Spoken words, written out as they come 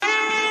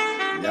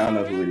Y'all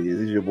know who it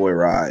is. It's your boy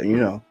Rod. You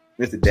know,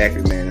 Mr.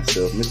 Daiquiri Man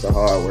himself, Mr.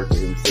 Hard Worker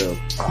himself.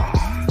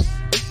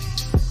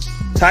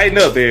 Tighten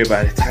up,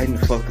 everybody. Tighten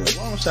the fuck up.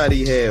 Long shot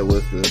he had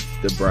was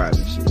the bribe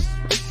and shit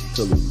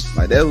to lose.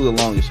 Like that was the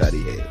longest shot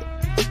he had.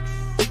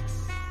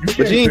 But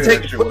you didn't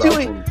take.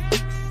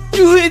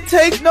 You didn't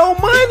take no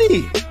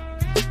money.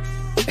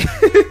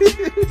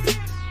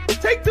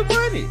 Take the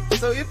money.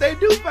 So if they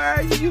do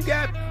fire you, you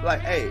got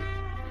like, hey,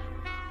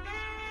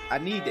 I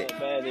need that.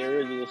 Man, the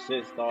original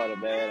shit started,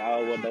 man. I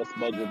don't want no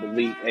smoke with the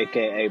leak,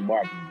 aka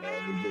Martin, man.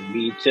 We just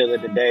be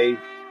chilling today.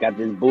 Got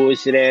this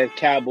bullshit ass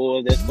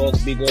Cowboys that's supposed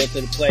to be going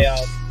to the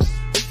playoffs.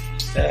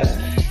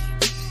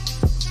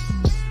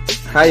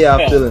 How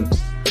y'all feeling?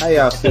 How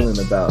y'all feeling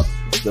about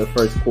the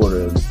first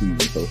quarter of the season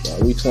so far?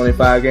 We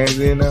 25 games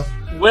in now.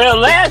 Well,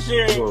 last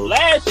year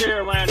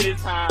around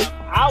this time,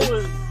 I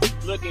was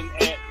looking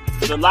at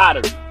the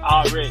lottery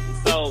already.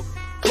 So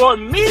for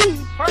me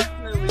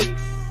personally,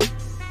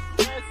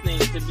 blessing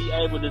to be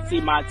able to see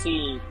my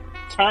team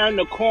turn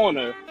the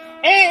corner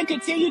and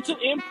continue to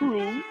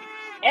improve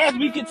as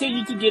we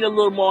continue to get a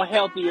little more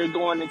healthier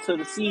going into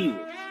the season.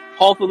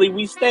 Hopefully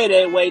we stay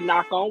that way,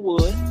 knock on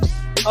wood.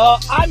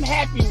 I'm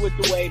happy with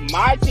the way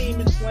my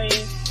team is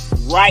playing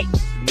right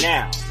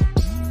now.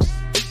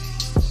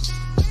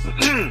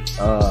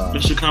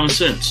 It's your common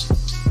sense.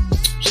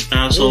 Just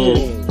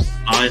asshole,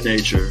 I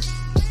nature,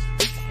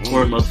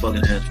 or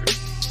motherfucking Hanford.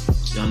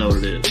 Y'all know what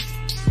it is.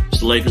 It's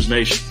the Lakers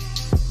Nation.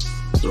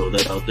 Throw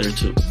that out there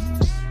too.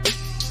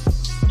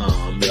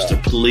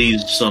 Mr.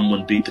 Please,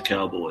 someone beat the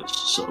Cowboys.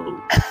 So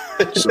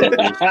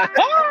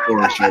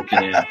chorus your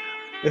can.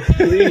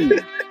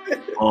 Please.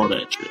 All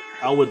that shit.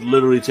 I would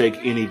literally take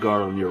any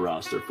guard on your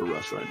roster for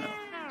Russ right now.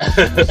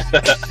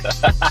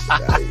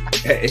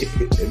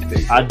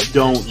 I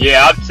don't.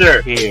 Yeah, I'm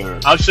sure. Care.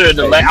 I'm sure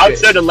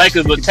the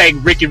Lakers would take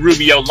Ricky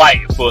Rubio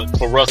light for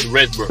Russell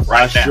Westbrook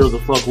right now. Sure the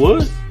fuck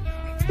would.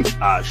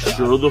 I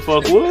sure the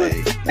fuck would.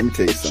 Hey, let me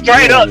tell you something.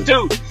 Straight up,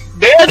 too.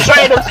 They'll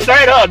trade him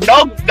straight up.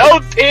 No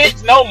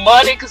picks, no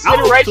money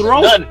consideration.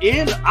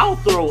 I'll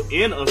throw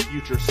in a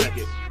future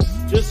second.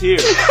 Just here.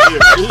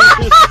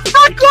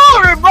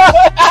 Glory, bro.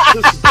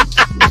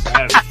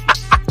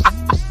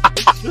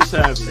 Just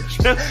have it.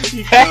 Just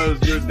because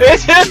they're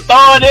just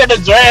throwing in a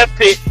draft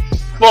pick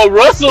for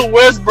Russell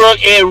Westbrook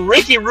and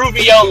Ricky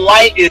Rubio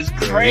light is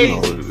crazy.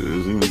 You know what it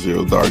is. He was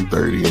your dark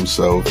 30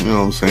 himself. You know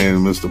what I'm saying?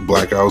 Mr.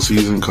 Blackout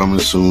season coming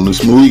soon.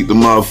 It's Malik the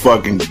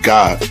motherfucking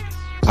god.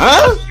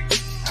 Huh?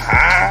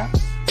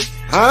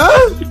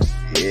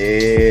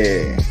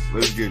 Yeah.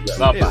 Let's get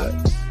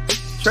that.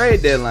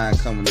 Trade deadline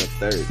coming up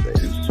Thursday.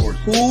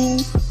 Who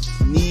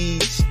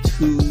needs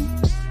to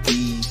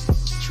be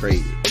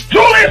traded?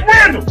 Julius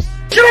Randle!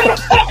 Get him the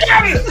fuck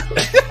out of here!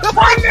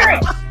 Right now!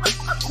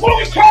 What are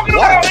we talking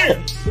about here?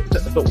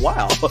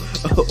 Wow.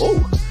 Oh.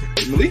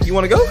 Malik, you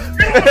want to go?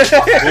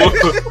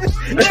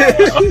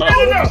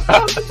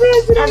 I'm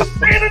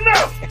saying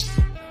enough.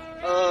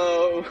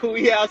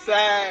 We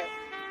outside.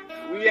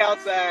 We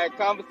outside.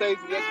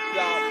 Conversations at the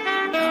shop.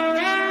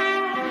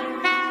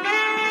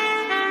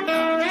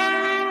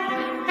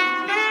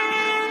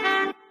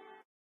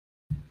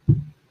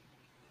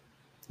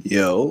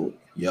 Yo.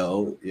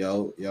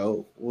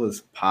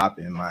 What's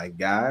popping, my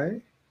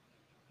guy?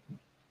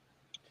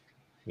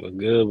 Was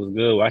good.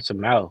 Watch your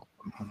mouth.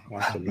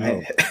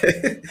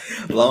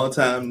 Long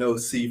time no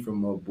see from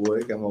my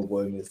boy. Got my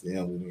boy Mr.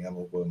 M with me. Got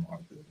my boy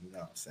Marcus. You know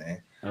what I'm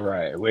saying? All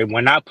right.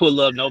 When I pull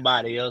up,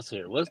 nobody else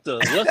here. What's the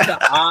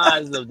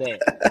odds of that?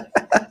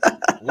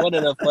 What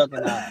are the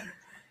fucking odds?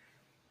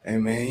 Hey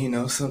man, you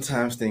know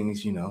sometimes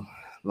things,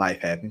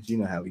 life happens. You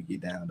know how we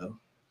get down though.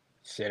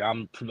 Shit,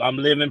 I'm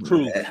living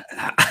proof.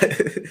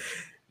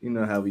 You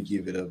know how we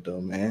give it up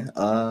though, man.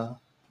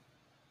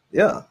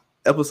 Yeah.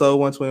 Episode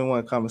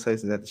 121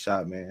 Conversations at the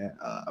Shop, man.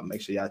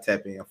 Make sure y'all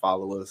tap in and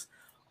follow us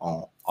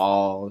on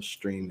all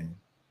streaming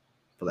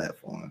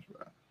platforms,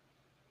 bro.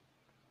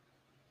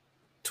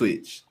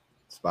 Twitch,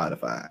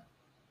 Spotify,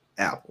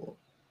 Apple,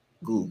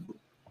 Google,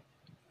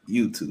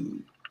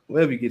 YouTube,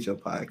 wherever you get your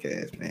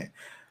podcast, man.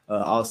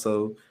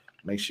 Also,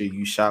 make sure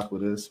you shop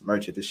with us,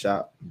 merch at the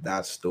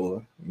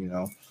shop.store,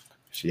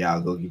 So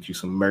y'all go get you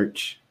some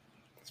merch.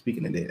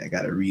 Speaking of that, I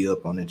got to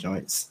re-up on the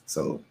joints.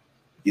 So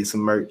get some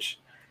merch.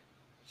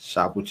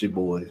 Shop with your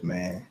boys,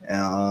 man.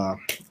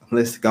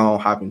 Let's go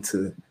and hop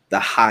into the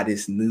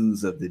hottest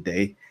news of the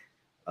day.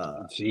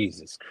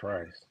 Jesus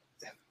Christ.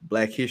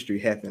 Black History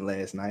happened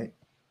last night.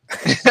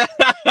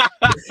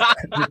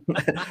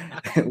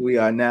 We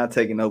are now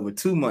taking over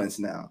 2 months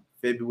now,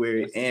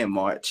 February and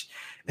March.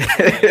 That's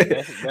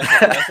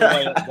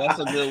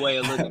a good way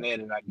of looking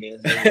at it, I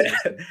guess.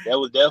 That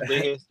was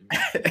definitely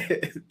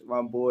history.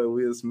 My boy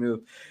Will Smith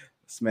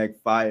smacked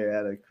fire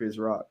out of Chris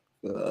Rock,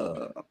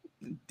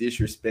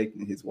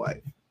 disrespecting his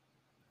wife.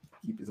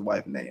 Keep his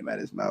wife's name out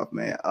of his mouth,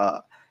 man.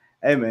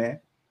 Hey, man.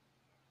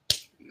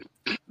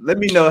 Let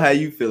me know how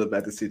you feel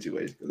about the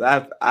situation,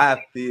 because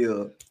I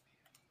feel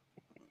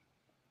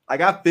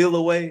like I feel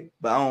away,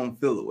 but I don't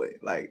feel away.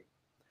 Like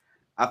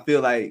I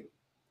feel like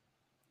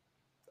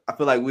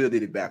Will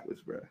did it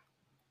backwards, bro.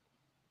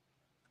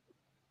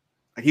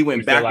 He went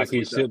You feel like backwards.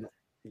 he should.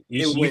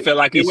 You went, feel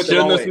like he went the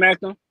shouldn't wrong have way.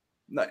 smacked him?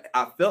 No,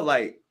 I felt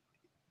like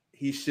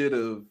he should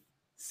have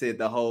said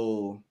the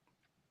whole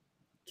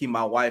 "keep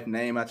my wife's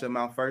name out your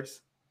mouth"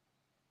 first,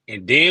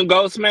 and then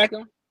go smack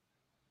him.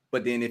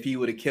 but then if he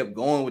would have kept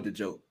going with the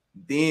joke,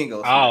 then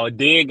go smack Oh, him.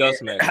 then go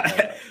smack him.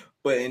 Okay.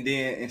 But and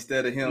then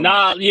instead of him,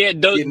 nah, yeah,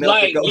 getting up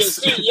to go,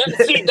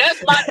 see,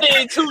 that's my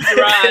thing too,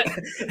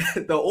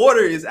 Gerard. The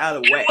order is out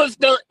of whack.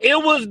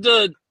 It was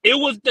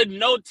the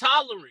no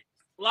tolerance.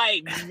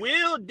 Like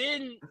Will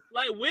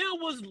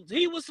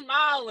was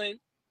smiling,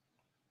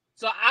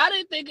 so I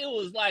didn't think it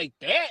was like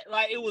that.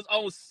 Like it was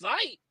on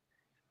sight.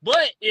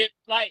 But if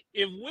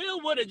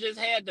Will would have just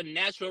had the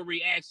natural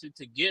reaction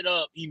to get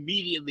up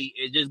immediately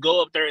and just go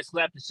up there and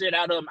slap the shit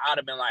out of him, I'd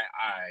have been like,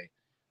 all right.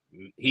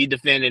 He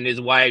defending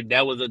his wife.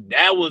 That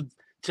was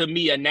to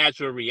me a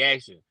natural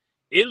reaction.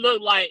 It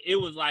looked like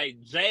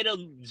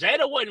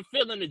Jada wasn't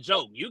feeling the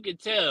joke. You could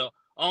tell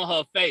on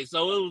her face.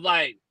 So it was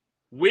like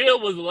Will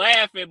was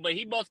laughing, but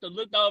he must have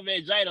looked over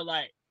at Jada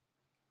like,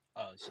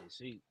 oh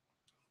shit,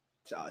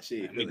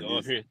 let me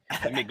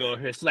go over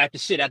here, slap the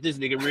shit out this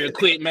nigga real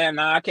quick, man.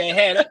 Nah, I can't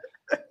have it.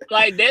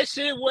 Like that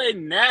shit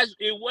wasn't natural.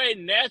 It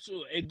wasn't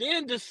natural. And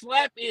then the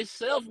slap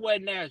itself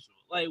wasn't natural.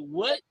 Like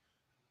what?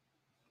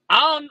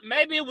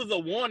 Maybe it was a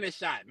warning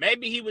shot.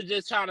 Maybe he was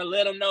just trying to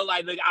let him know,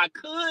 like, look, I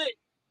could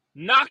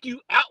knock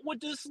you out with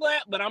this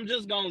slap, but I'm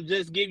just gonna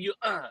give you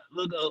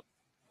look up.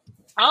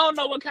 I don't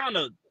know what kind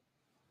of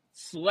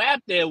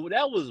slap that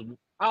was.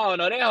 I don't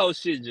know. That whole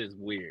shit just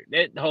weird.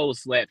 That whole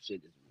slap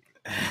shit is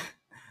weird.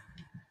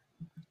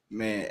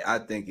 Man, I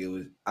think it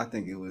was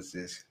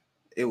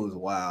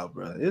wild,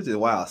 bro. It was just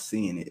wild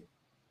seeing it.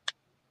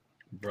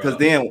 Because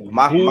then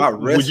my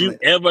wrestling. Would you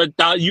ever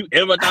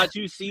thought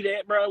you see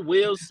that, bro?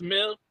 Will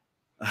Smith,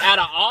 out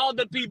of all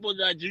the people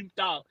that you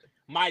thought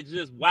might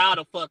just wow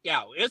the fuck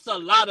out, it's a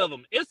lot of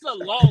them. It's a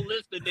long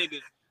list of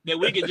niggas that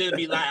we could just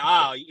be like,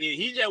 oh, yeah,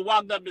 he just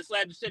walked up and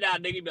slapped the shit out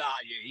of nigga. Be like,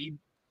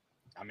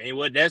 oh,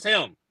 yeah, that's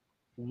him.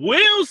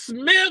 Will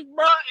Smith,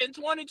 bro, in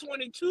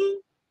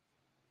 2022.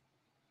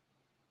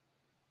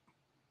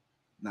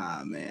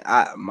 Nah, man.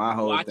 My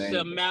whole Watch thing.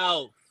 Your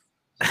mouth.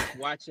 Just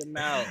watch your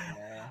mouth,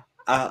 man.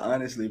 I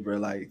honestly, bro,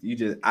 like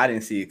I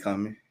didn't see it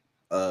coming.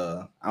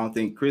 I don't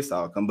think Chris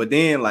saw it coming. But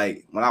then,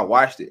 like when I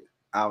watched it,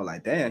 I was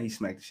like, damn, he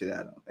smacked the shit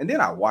out of him. And then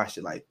I watched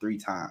it like 3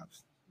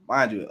 times.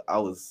 Mind you, I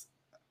was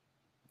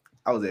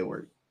at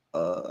work.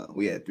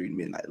 We had 3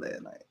 midnight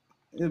last night.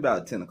 It was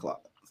about 10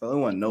 o'clock. So there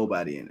wasn't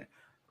nobody in there.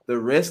 The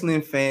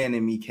wrestling fan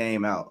in me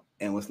came out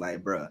and was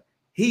like, bro,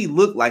 he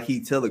looked like he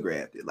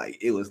telegraphed it. Like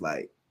it was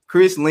like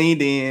Chris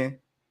leaned in.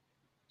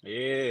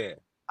 Yeah.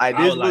 I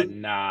was like,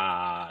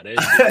 nah. This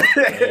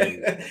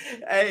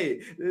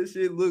hey, this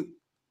shit look.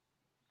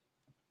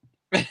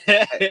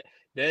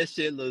 That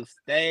shit looks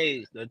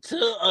staged.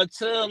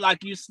 Until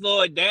like you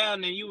slow it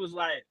down and you was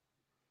like,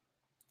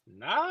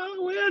 nah,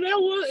 well, it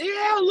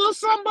had a little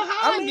something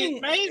behind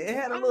it, man. It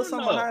had a little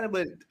something behind it,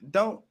 but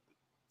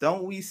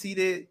don't we see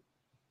that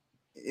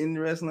in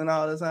wrestling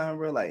all the time,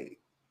 bro? Like,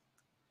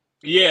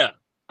 yeah.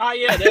 Oh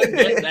yeah,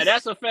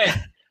 that's a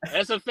fact.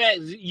 That's a fact.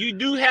 You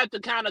do have to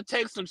kind of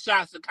take some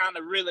shots to kind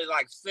of really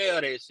like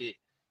sell that shit.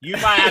 You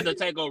might have to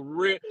take a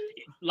real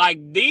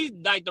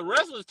the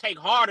wrestlers take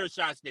harder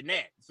shots than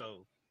that.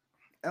 So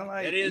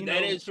like,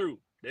 that is true.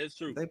 That's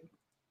true.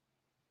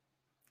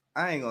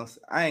 I ain't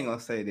gonna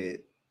say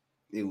that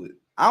it was.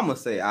 I'm gonna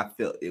say I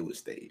felt it was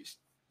staged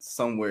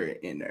somewhere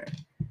in there,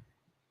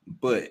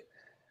 but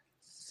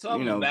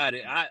something about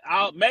it.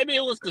 Maybe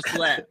it was the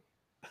slap.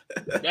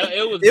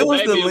 It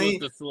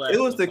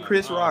was the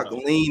Chris Rock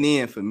lean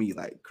in for me.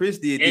 Like Chris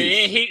did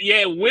this.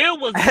 Will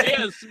was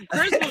there.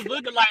 Chris was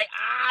looking like,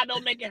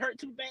 don't make it hurt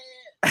too bad.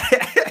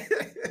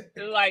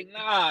 Like,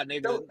 nah,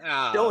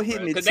 nigga, don't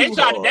hit me too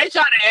hard. They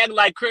try to act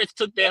like Chris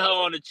took that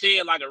hoe on the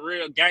chin like a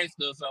real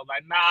gangster or something.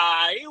 Like,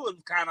 nah, he was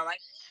kind of like,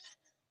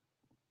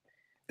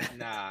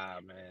 nah,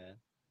 man.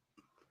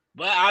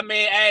 But I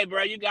mean, hey,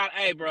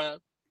 bro,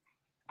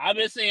 I've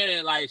been seeing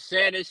it like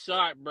Shannon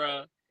Sharp,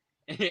 bro.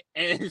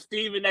 And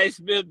Stephen A.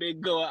 Smith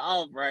been going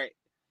off, right?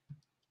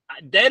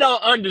 They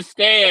don't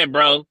understand,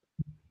 bro.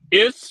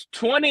 It's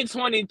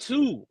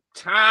 2022.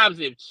 Times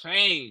have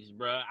changed,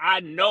 bro. I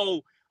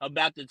know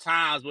about the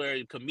times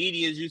where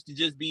comedians used to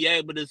just be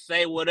able to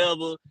say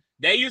whatever.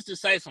 They used to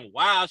say some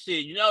wild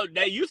shit. You know,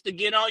 they used to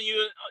get on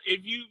you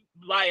if you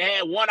like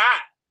had one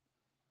eye,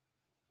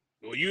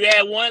 or you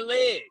had one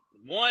leg,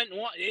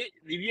 if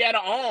you had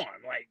an arm.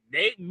 Like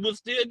they would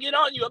still get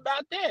on you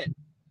about that.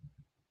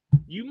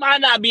 You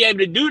might not be able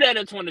to do that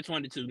in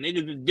 2022.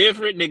 Niggas is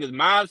different. Niggas'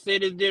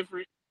 mindset is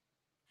different.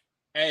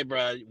 Hey,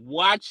 bro,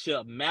 watch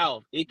your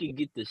mouth. It can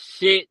get the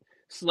shit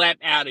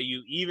slapped out of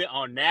you, even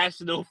on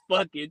national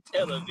fucking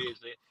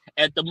television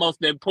at the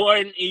most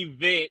important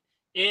event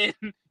in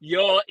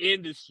your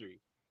industry.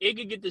 It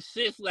can get the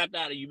shit slapped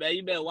out of you, man.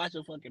 You better watch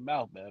your fucking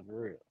mouth, man,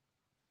 for real.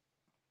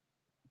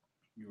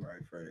 You're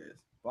right, Fred.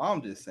 Well,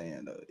 I'm just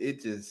saying, though,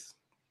 it just,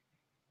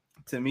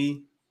 to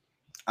me,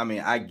 I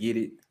mean, I get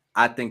it.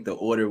 I think the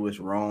order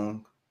was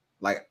wrong.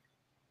 Like,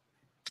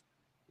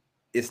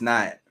 it's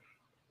not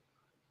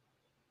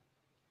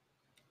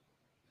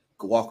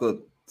walk up,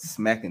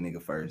 smack a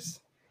nigga first.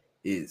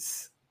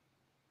 It's,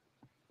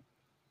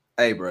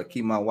 hey, bro,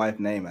 keep my wife's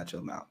name out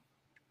your mouth.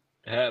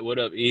 What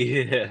up,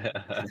 yeah.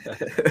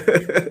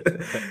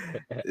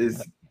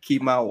 It's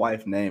keep my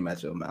wife's name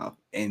out your mouth.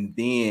 And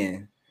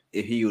then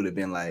if he would have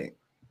been like,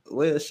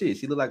 well, shit,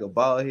 she look like a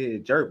bald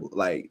headed gerbil.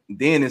 Like,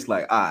 then it's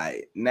like, all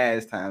right, now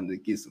it's time to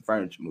get some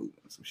furniture moving,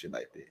 some shit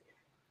like that.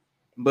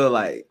 But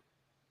like,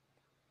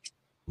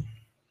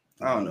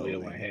 I don't know.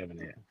 Will wasn't having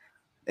that.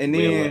 And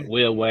then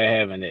Will wasn't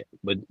having it.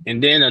 But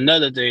and then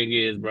another thing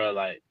is, bro,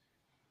 like,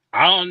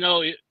 I don't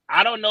know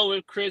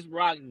if Chris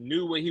Rock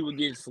knew what he would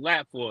get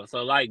slapped for.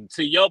 So, like,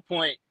 to your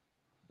point,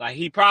 like,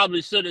 he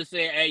probably should have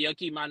said, hey, yo,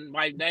 keep my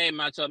wife's name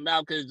out your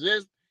mouth, because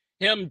just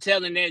him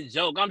telling that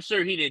joke, I'm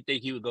sure he didn't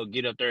think he would go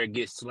get up there and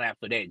get slapped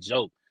for that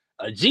joke.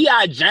 A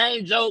G.I.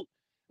 Jane joke,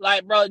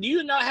 like, bro, do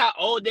you know how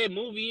old that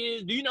movie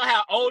is? Do you know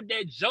how old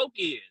that joke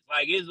is?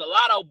 Like, there's a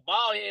lot of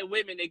bald-head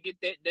women that get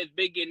that's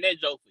been getting that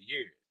joke for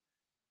years.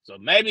 So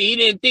maybe he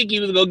didn't think he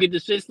was going to get the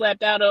shit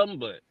slapped out of him,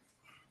 but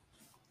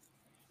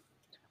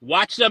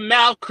watch your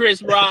mouth,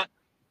 Chris Rock.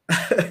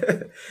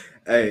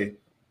 Hey,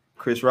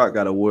 Chris Rock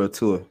got a world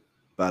tour,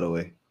 by the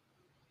way.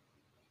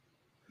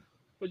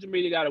 What you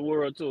mean he got a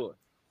world tour?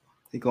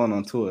 He going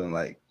on tour in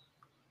like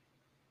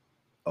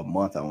a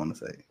month, I want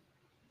to say.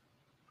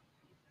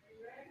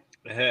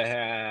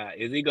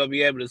 Is he gonna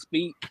be able to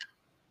speak?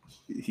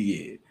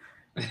 Yeah.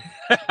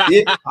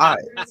 Yeah. All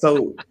right.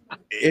 So,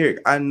 Eric,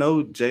 I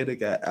know Jada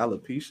got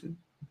alopecia,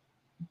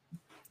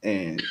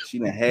 and she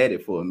done had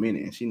it for a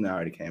minute, and she done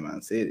already came out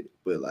and said it.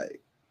 But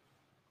like,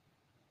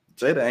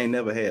 Jada ain't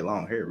never had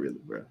long hair, really,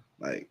 bro.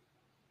 Like,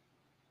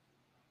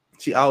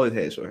 she always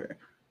had short hair.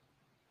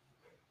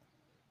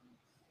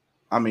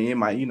 I mean, it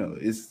might,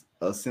 it's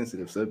a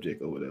sensitive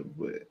subject or whatever,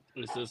 but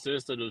it's a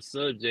sensitive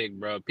subject,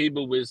 bro.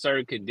 People with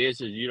certain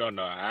conditions, you don't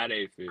know how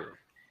they feel.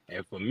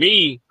 And for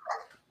me,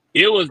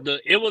 it was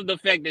the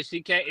fact that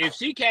if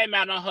she came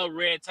out on her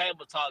Red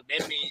Table Talk,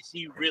 that means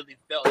she really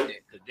felt that.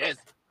 Because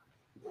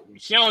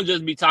she don't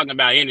just be talking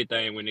about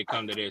anything when it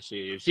comes to that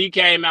shit. If she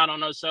came out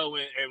on her show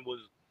and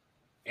was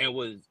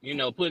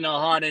putting her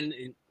heart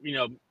in,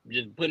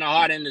 just putting her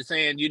heart in the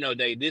sand,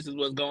 this is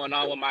what's going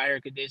on with my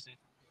hair condition.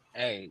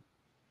 Hey,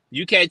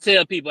 you can't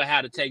tell people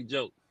how to take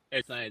jokes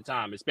at the same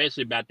time,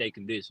 especially about their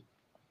condition.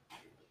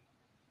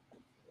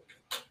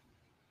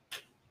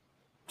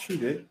 True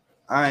that.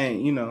 I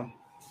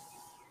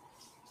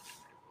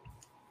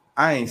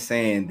ain't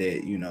saying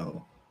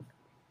that,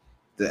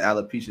 the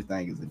alopecia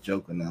thing is a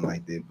joke or nothing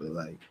like that, but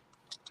like,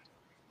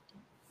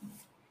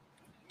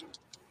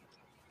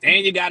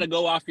 and you got to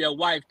go off your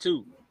wife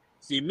too.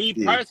 See, me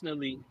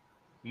personally,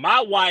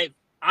 my wife,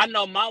 I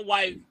know my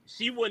wife,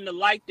 she wouldn't have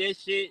liked that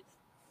shit.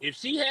 If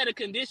she had a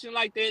condition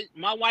like that,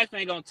 my wife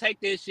ain't gonna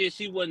take that shit.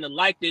 She wouldn't have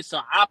liked it, so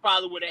I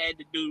probably would have had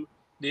to do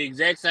the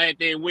exact same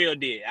thing Will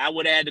did. I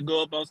would have had to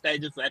go up on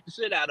stage and slap the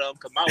shit out of him,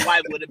 because my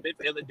wife would have been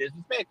feeling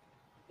disrespected.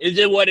 It's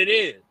just what it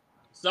is.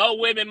 Some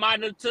women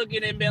might have took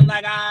it and been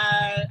like,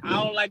 I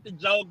don't like the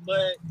joke,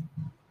 but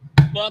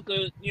fuck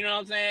her, you know what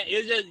I'm saying?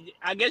 It's just,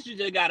 I guess you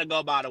just gotta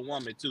go by the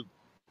woman too.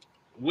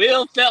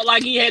 Will felt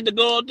like he had to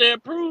go up there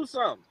and prove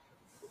something.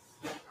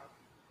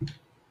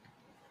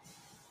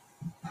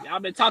 Y'all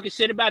been talking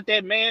shit about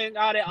that man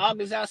all that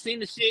August. I seen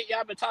the shit.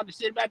 Y'all been talking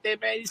shit about that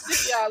man. He's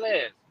sick of y'all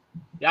ass.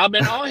 Y'all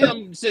been on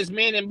him since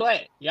Men in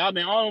Black. Y'all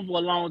been on him for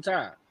a long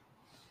time.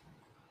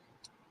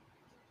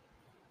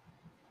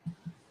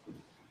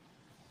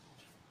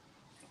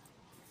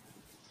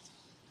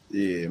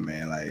 Yeah,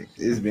 man. Like,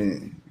 it's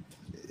been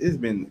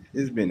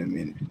a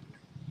minute.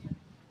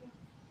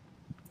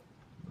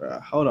 Bro,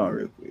 hold on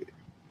real quick.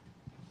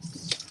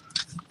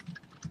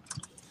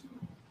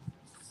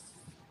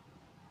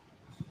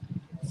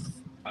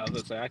 I was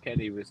gonna say, I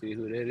can't even see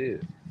who that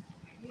is.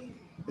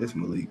 It's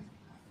Malik.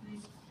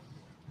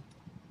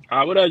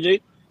 What up,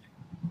 G?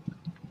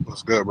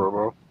 What's good,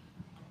 bro?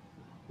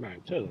 Man,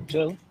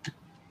 chillin'.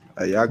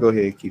 Y'all go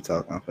ahead and keep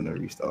talking. I'm finna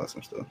restart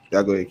some stuff.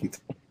 Y'all go ahead and keep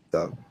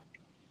talking.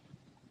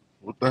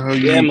 What the hell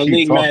you Malik,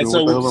 keep talking? man.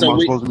 What the hell am I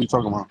supposed to be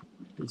talking about?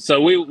 So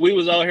we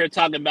was over here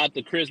talking about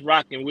the Chris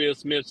Rock and Will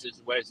Smith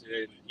situation,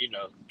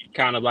 and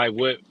kind of like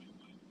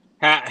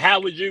how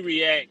would you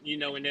react, in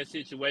that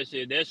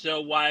situation? That's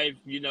your wife,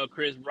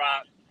 Chris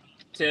Rock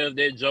tells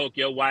that joke,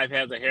 your wife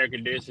has a hair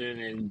condition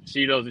and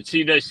she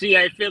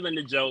ain't feeling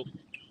the joke.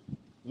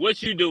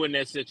 What you do in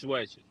that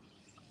situation?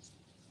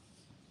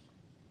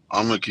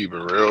 I'm gonna keep it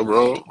real,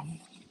 bro.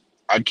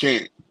 I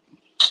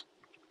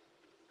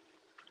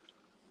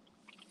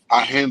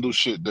handle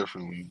shit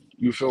differently.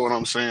 You feel what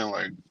I'm saying?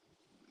 Like,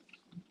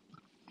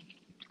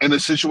 in a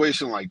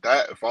situation like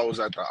that, if I was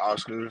at the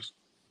Oscars,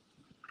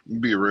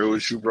 be real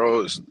with you,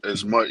 bro.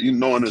 As much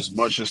knowing as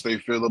much as they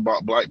feel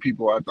about black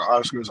people at the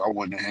Oscars, I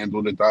wouldn't have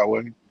handled it that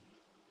way.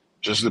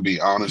 Just to be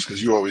honest,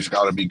 because you always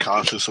got to be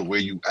conscious of where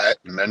you at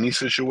in any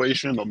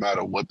situation, no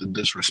matter what the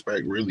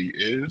disrespect really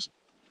is.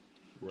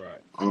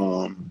 Right.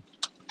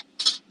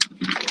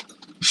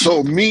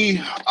 So me,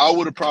 I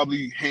would have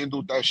probably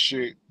handled that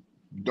shit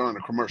during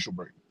the commercial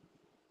break.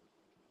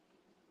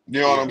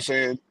 You know what I'm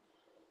saying?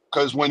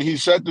 Because when he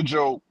said the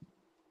joke,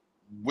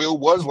 Will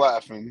was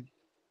laughing.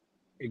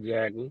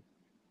 Exactly.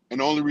 And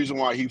the only reason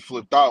why he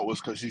flipped out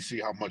was because he see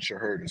how much it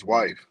hurt his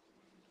wife.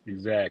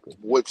 Exactly.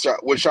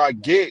 Which I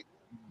get,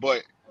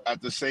 but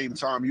at the same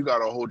time, you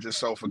gotta hold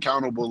yourself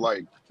accountable.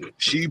 Like,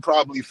 she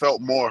probably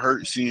felt more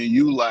hurt seeing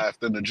you laugh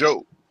than the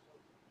joke.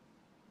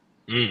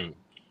 Mm.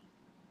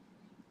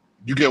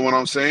 You get what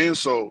I'm saying?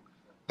 So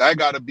that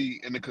got to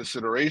be in the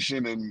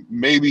consideration. And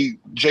maybe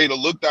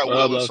Jada looked at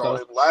Will and saw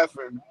him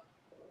laughing,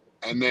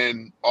 and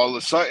then all of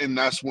a sudden,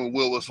 that's when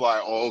Will was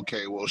like, "Oh,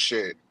 okay, well,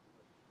 shit.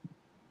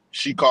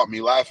 She caught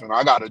me laughing.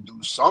 I got to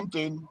do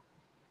something."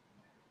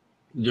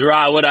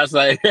 Gerard, what I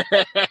say?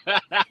 Like,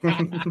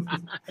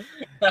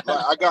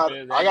 I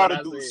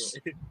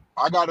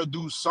got to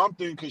do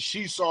something because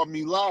she saw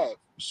me laugh.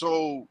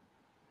 So,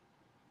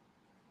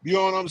 you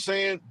know what I'm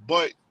saying?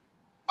 But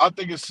I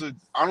think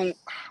I don't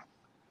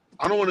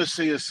want to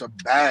say it's a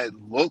bad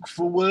look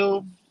for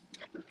Will.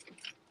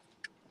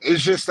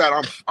 It's just that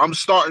I'm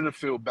starting to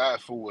feel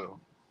bad for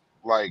Will.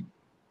 Like,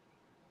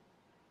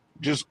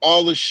 just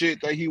all the shit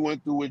that he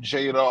went through with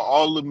Jada,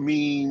 all the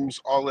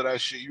memes, all of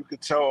that shit. You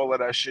could tell all of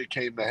that shit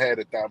came to head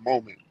at that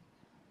moment.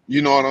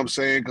 You know what I'm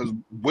saying? Because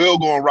Will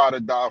gonna ride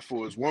or die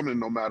for his woman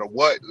no matter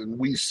what, and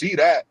we see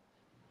that.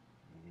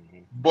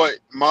 But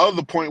my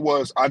other point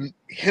was,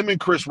 him and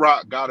Chris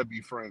Rock gotta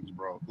be friends,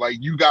 bro.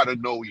 Like, you gotta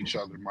know each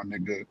other, my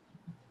nigga.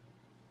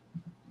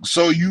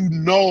 So you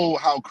know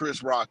how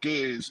Chris Rock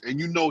is, and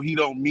you know he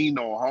don't mean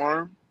no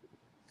harm.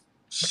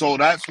 So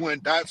that's what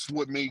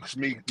makes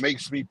me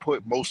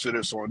put most of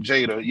this on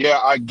Jada. Yeah,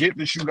 I get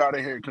that you got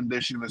a hair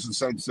condition. It's a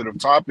sensitive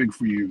topic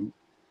for you.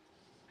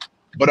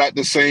 But at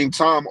the same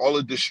time, all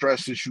the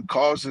distress that you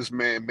caused this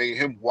man made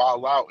him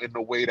wild out in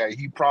the way that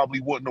he probably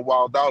wouldn't have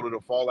wild out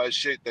if all that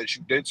shit that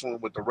you did to him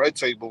with the red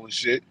table and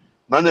shit.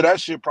 None of that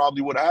shit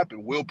probably would have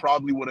happened. Will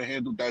probably would have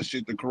handled that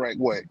shit the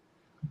correct way.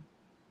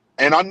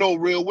 And I know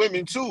real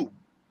women too.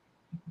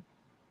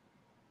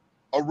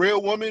 A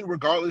real woman,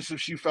 regardless if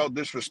she felt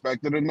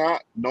disrespected or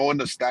not, knowing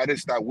the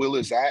status that Will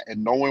is at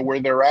and knowing where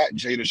they're at,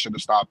 Jada should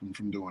have stopped him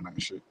from doing that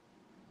shit.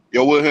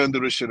 Yo, we'll handle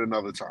this shit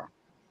another time.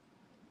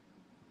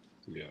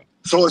 Yeah.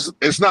 So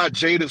it's not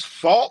Jada's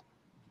fault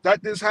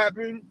that this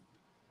happened.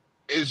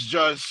 It's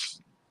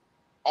just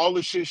all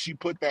the shit she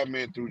put that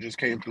man through just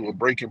came through a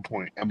breaking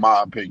point, in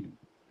my opinion.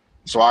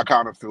 So I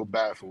kind of feel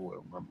bad for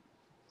Will.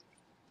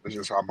 That's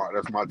just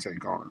that's my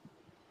take on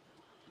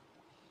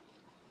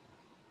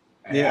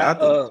it.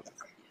 Yeah,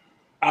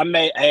 I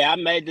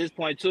made this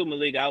point too,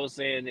 Malik. I was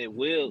saying that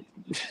Will,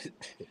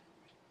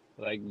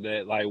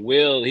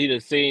 Will, he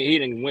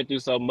done went through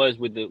so much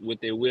with the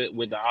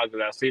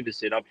August. I seen this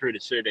shit. I'm pretty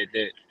sure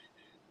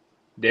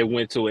that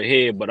went to a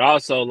head, but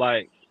also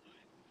like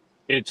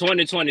in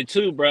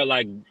 2022, bro,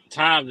 like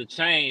times have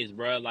changed,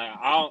 bro.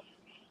 Will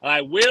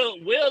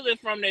is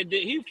from that.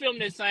 He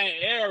filmed that same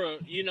era,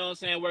 you know what I'm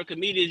saying, where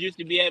comedians used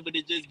to be able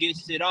to just get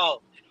shit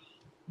off.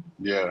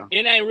 Yeah.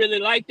 It ain't really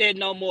like that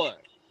no more.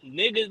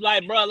 Niggas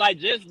like, bro, like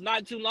just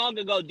not too long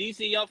ago,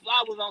 DC Young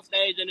Fly was on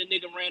stage and the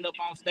nigga ran up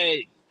on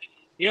stage.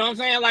 You know what I'm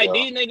saying? Like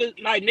these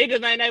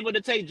niggas ain't able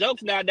to take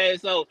jokes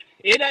nowadays. So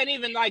it ain't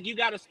even like you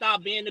gotta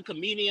stop being a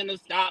comedian or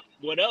stop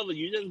whatever.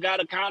 You just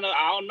gotta kind of,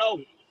 I don't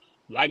know,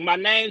 like my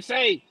name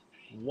say,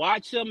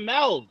 watch your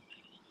mouth.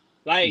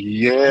 Like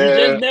you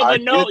just never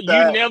know.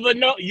 You never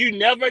know. You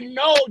never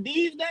know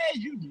these days.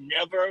 You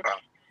never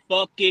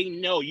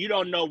fucking know. You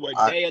don't know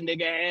what day a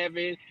nigga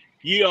having.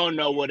 You don't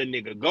know what a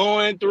nigga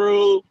going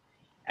through.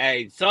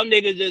 Hey, some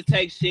niggas just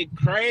take shit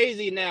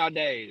crazy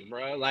nowadays,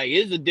 bro. Like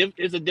it's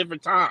a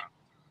different time.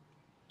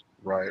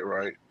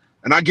 Right.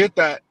 And I get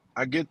that.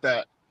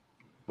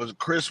 But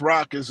Chris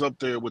Rock is up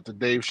there with the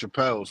Dave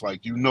Chappelle's.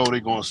 Like, you know they're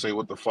going to say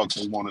what the fuck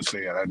they want to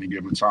say at any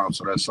given time.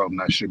 So that's something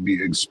that should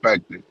be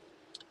expected,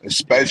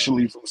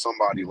 especially from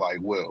somebody like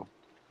Will.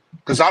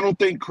 Because I don't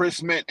think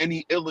Chris meant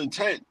any ill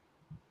intent.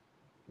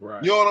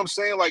 Right. You know what I'm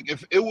saying? Like,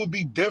 if it would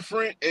be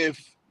different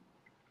if...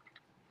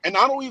 And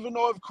I don't even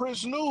know if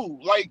Chris knew.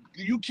 Like,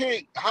 you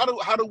can't... How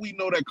do we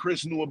know that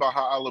Chris knew about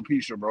her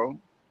alopecia, bro?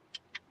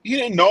 He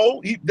didn't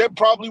know. He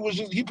probably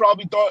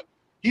thought...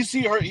 He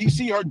see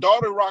her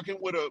daughter rocking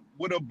with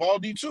a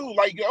baldy too.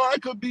 Like, yo,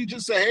 that could be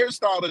just a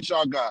hairstyle that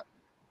y'all got.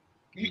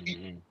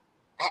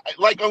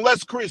 Like,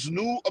 unless Chris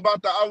knew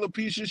about the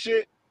alopecia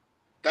shit,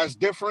 that's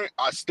different.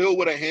 I still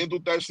would have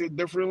handled that shit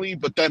differently,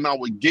 but then I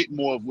would get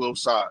more of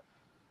Will's side.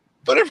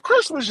 But if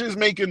Chris was just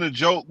making a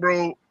joke,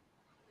 bro,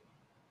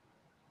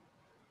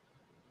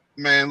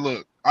 man,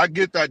 look, I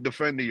get that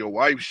defending your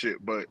wife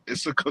shit, but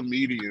it's a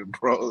comedian,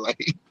 bro.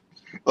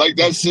 Like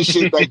that's the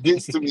shit that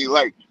gets to me.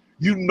 Like,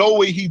 you know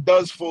what he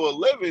does for a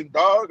living,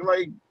 dog.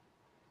 Like,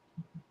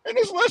 and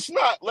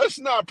let's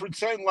not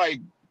pretend like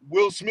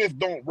Will Smith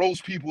don't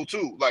roast people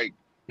too. Like,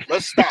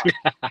 let's stop.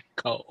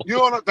 Cool. You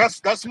know,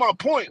 that's my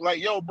point.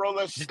 Like, yo, bro,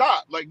 let's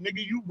stop. Like,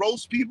 nigga, you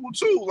roast people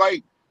too.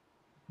 Like,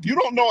 you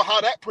don't know how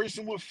that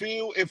person would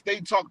feel if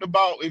you talked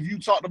about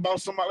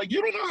somebody. Like,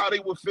 you don't know how they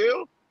would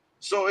feel.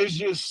 So it's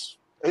just,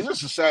 it's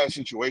just a sad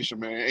situation,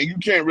 man. And you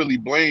can't really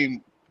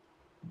blame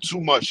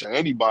too much of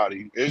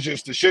anybody. It's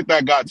just the shit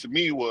that got to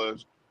me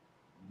was,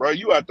 bro,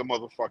 you at the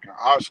motherfucking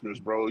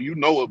Oscars, bro. You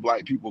know what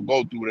black people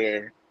go through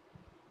there.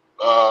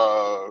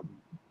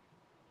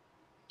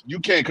 You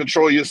can't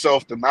control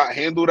yourself to not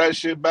handle that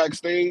shit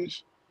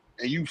backstage,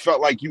 and you felt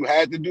like you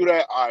had to do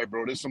that. All right,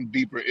 bro, there's some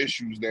deeper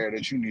issues there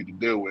that you need to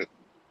deal with.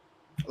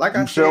 Like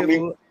You I feel said, me?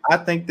 fool, I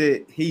think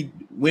that he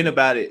went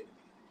about it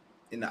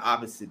in the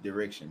opposite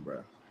direction,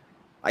 bro.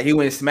 Like he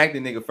went and smacked the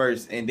nigga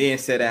first, and then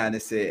sat down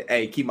and said,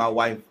 "Hey, keep my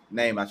wife's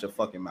name out your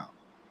fucking mouth."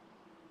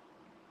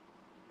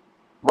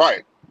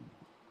 Right.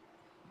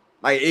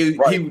 Like he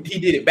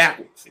did it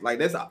backwards. Like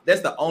that's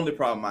the only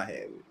problem I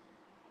had with it.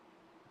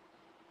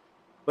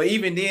 But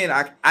even then,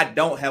 I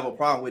don't have a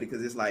problem with it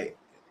because it's like,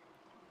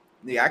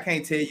 nigga, I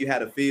can't tell you how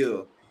to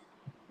feel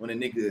when a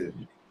nigga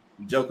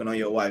joking on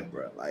your wife,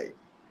 bro. Like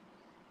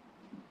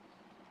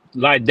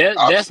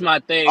that's my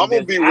thing. I'm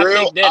gonna be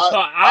real.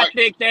 I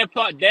think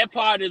that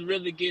part is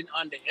really getting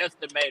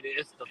underestimated.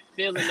 It's the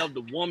feeling of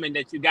the woman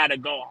that you gotta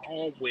go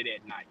home with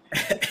at night.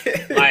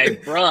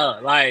 Like,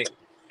 bruh, like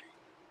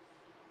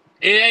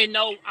it ain't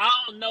no. I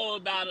don't know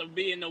about it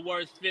being the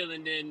worst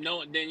feeling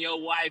than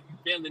your wife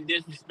feeling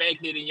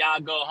disrespected and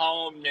y'all go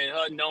home and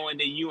her knowing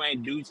that you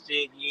ain't do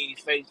shit, you ain't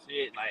say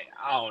shit. Like,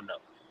 I don't know.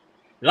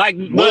 Like,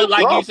 but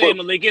like you said,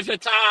 Malik, it's a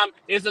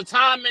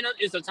time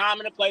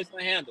and a place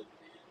to handle it.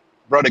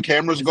 Bro, the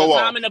cameras go off. It's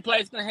a time and a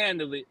place to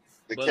handle it.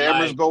 The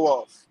cameras go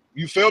off.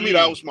 You feel me?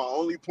 That was my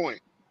only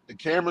point. The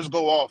cameras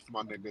go off,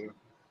 my nigga.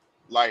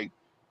 Like,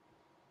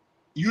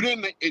 you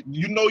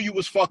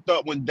was fucked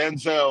up when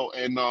Denzel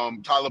and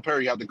Tyler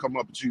Perry had to come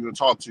up to you and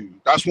talk to you.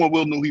 That's when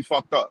Will knew he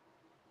fucked up.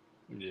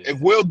 Yeah. If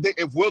Will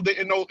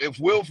didn't know, if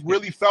Will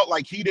really felt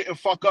like he didn't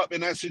fuck up in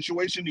that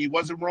situation, he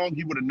wasn't wrong,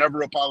 he would have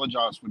never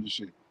apologized for the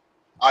shit.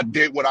 I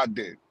did what I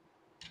did.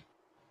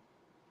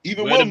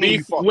 Even Will knew he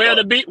fucked up.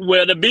 To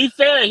be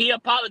fair, he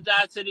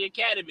apologized to the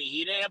Academy.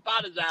 He didn't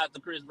apologize to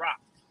Chris Rock.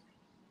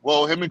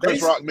 Well, him and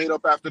Chris Rock made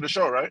up after the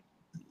show, right?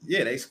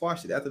 Yeah, they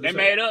squashed it after the show. They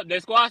made up.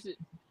 They squashed it.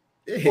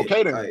 Yeah,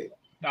 okay then.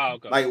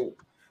 Okay. Like,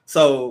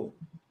 so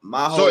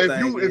my whole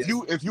thing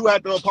if you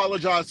had to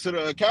apologize to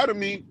the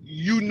Academy,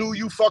 you knew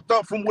you fucked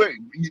up from where?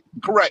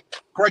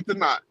 Correct or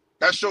not?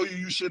 That show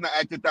you shouldn't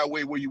have acted that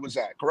way where you was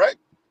at. Correct.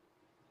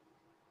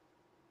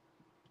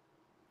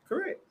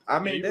 I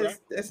mean,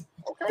 that's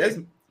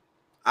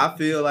I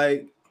feel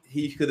like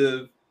he could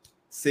have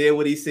said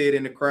what he said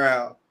in the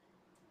crowd,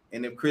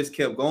 and if Chris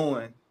kept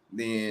going,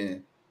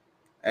 then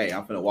hey,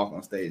 I'm finna walk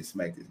on stage and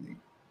smack this nigga.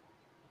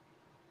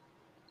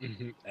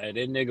 Hey,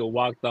 that nigga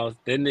walked off.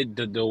 Then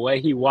the way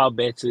he walked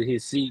back to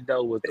his seat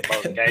though was the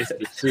most gangster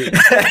shit.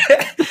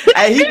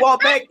 Hey, he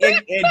walked back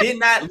and did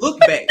not look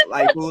back.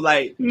 Like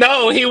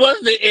no, he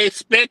wasn't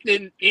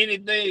expecting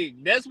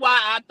anything. That's why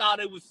I thought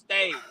it was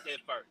staged at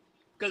first.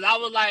 Cause I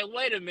was like,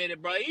 wait a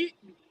minute, bro.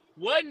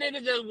 What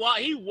nigga just walk?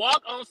 He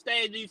walked on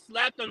stage, he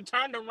slapped him,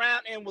 turned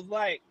around, and was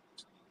like,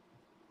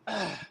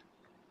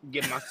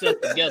 get myself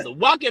together.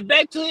 Walking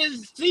back to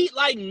his seat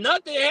like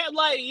nothing had,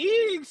 like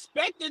he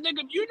expected,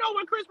 nigga. You know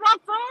where Chris Rock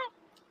from?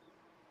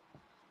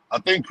 I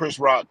think Chris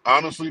Rock,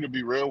 honestly, to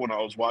be real, when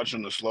I was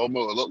watching the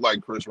slow-mo, it looked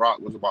like Chris Rock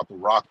was about to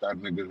rock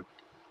that nigga,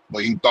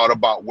 but he thought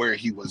about where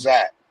he was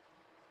at.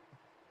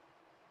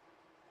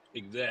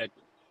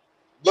 Exactly.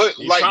 Look,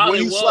 like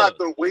when he slapped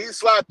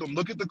him,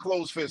 look at the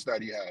closed fist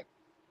that he had.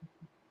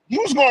 He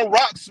was gonna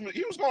rock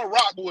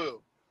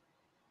Will.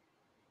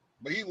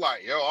 But he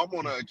like, yo, I'm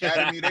on an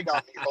Academy. They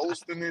got me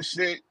hosting this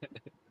shit.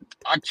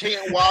 I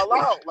can't wild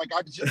out. Like,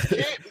 I just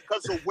can't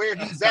because of where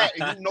he's at,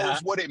 and he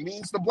knows what it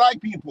means to black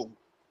people.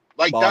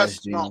 Like,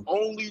 that's my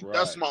only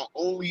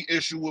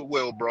issue with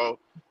Will, bro.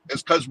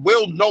 It's because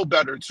Will know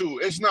better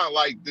too. It's not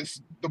like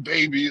the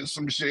baby is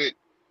some shit.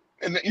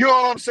 And you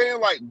know what I'm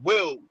saying? Like,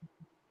 Will,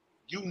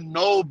 you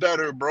know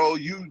better, bro.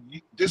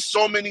 There's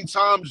so many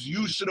times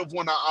you should have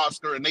won an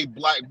Oscar and they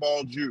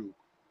blackballed you.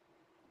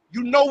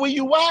 You know where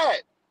you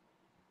at.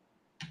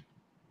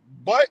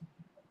 But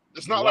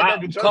it's not like I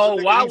can judge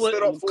Cole, why would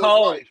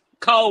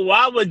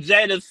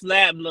Jada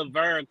slap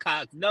Laverne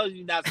Cox? No,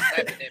 you're not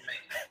slapping that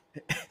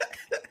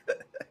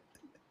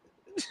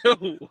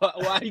man.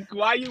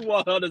 Why you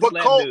want her to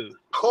slap dude?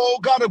 Cole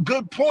got a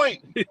good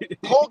point.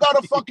 Cole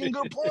got a fucking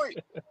good point.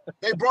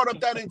 They brought up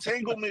that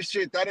entanglement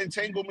shit. That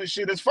entanglement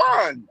shit is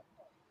fine.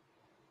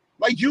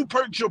 Like, you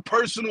put your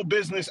personal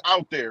business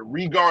out there,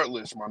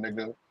 regardless, my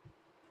nigga.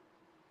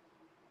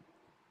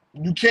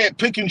 You can't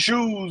pick and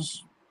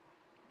choose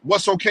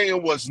what's okay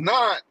and what's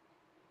not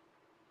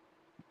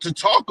to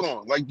talk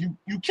on. Like, you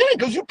can't,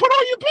 because you put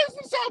all your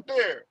business out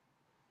there.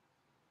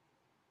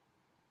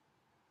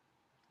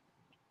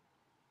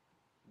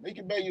 Make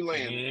it Bay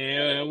Land.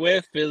 Yeah,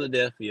 we're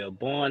Philadelphia,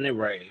 born and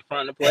raised.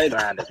 From the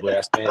playground is where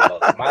I spend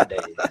most of my days.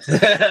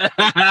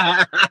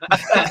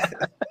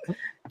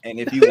 And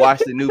if you watch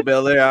the new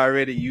Bel Air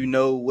already, you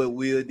know what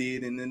Will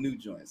did in the new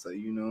joint. So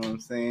you know what I'm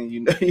saying?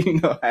 You know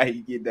how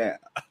you get down.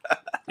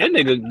 That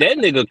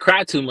nigga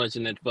cried too much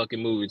in that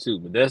fucking movie too,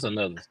 but that's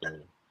another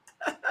story.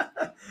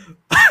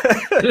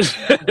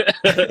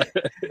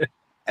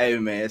 Hey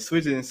man,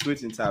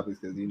 switching topics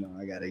because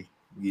I gotta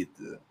get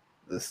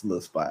this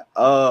little spot.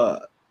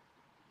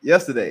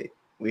 Yesterday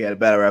we had a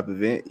battle rap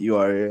event. You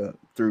are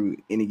through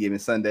any given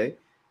Sunday.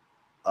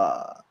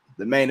 The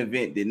main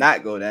event did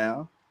not go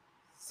down.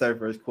 Surf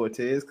versus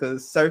Cortez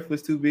because Surf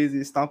was too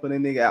busy stomping a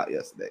nigga out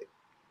yesterday.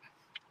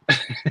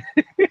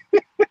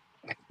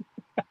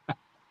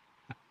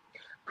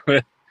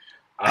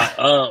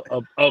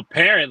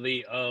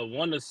 Apparently,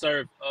 one of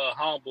Surf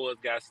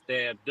homeboys got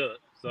stabbed up.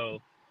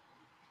 So,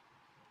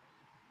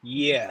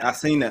 yeah, I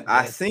seen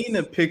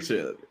a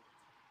picture of it.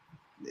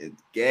 The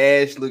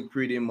gash looked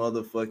pretty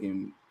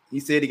motherfucking. He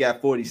said he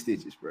got 40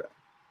 stitches, bro.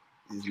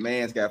 His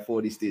man's got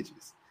 40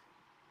 stitches.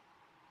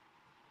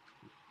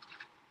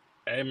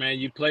 Hey man,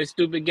 you play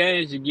stupid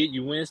games,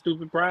 you win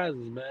stupid prizes,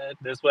 man.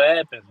 That's what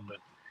happens. But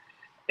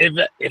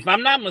if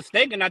I'm not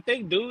mistaken, I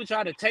think dude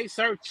tried to take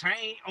Surf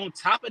chain on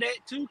top of that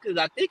too, because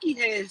I think he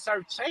had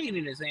Surf chain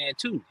in his hand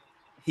too.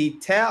 He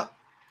tapped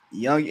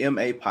Young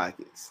M.A.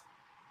 pockets.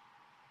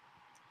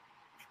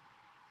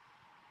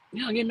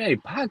 Young M.A.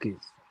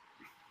 pockets.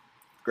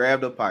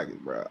 Grabbed a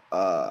pocket, bro.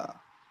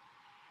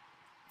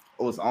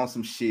 It was on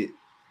some shit.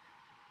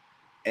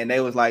 And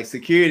they was like,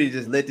 security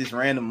just let this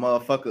random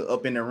motherfucker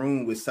up in the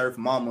room with Surf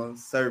Mama,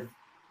 Surf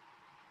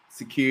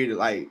security.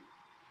 Like,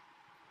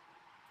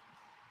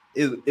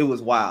 it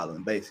was wild,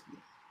 and basically.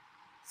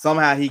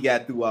 Somehow he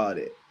got through all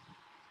that.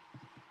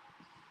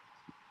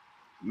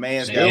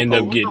 Man's got end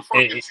up getting.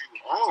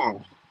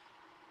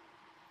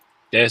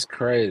 That's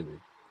crazy.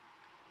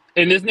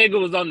 And this nigga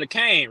was on the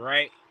cane,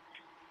 right?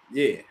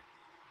 Yeah.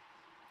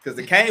 Because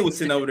the cane was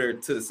sitting over there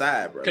to the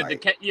side, bro. Because the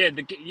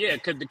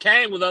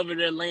cane was over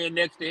there laying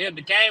next to him.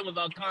 The cane was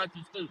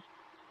unconscious too.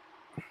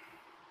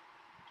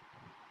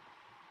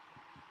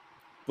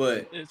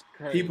 But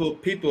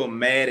people are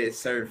mad at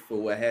Surf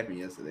for what happened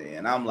yesterday,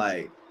 and I'm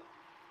like,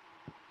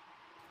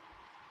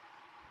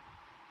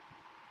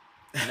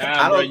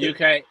 nah, bro, you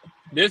can't.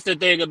 This the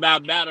thing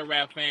about battle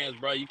rap fans,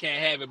 bro. You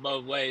can't have it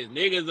both ways.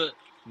 Niggas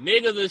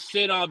are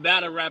shit on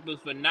battle rappers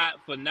for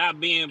not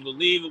being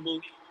believable,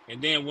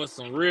 and then when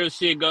some real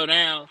shit go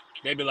down,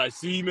 they be like,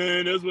 "See,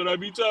 man, that's what I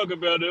be talking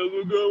about. That's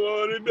what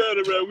go on in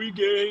battle rap. We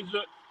can't."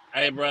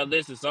 Hey, bro,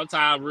 listen.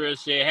 Sometimes real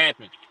shit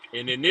happen,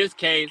 and in this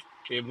case,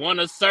 if one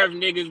of Surf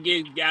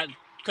niggas got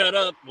cut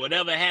up,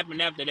 whatever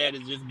happened after that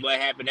is just what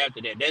happened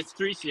after that. That's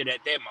street shit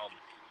at that moment.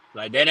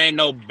 Like that ain't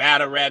no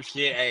battle rap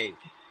shit. Hey.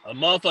 A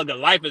motherfucker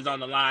life is on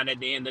the line at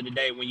the end of the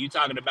day when you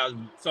talking about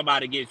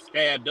somebody get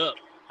stabbed up.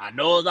 I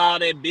know it's all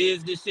that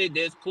business shit,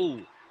 that's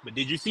cool. But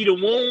did you see the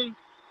wound?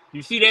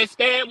 You see that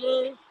stab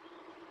wound?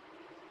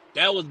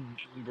 That was,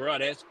 bro,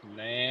 that's,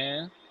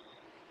 man.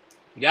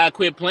 You gotta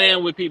quit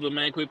playing with people,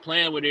 man. Quit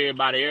playing with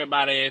everybody.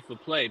 Everybody has to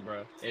play,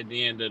 bro, at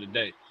the end of the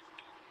day.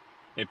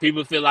 If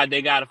people feel like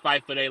they gotta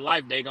fight for their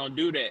life, they gonna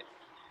do that.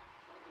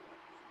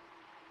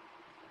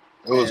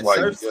 It was like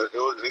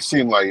it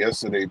seemed like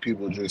yesterday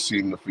people just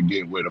seemed to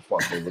forget where the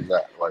fuck they was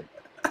at. Like,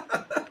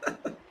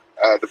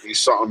 had to be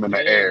something in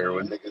the air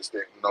when niggas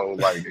didn't know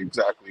like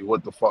exactly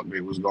what the fuck they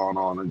was going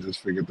on and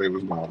just figured they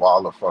was gonna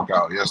wild the fuck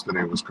out.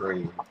 Yesterday was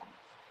crazy.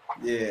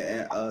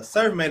 Yeah, and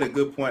Surf made a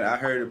good point. I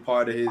heard a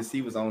part of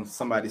he was on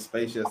somebody's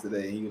space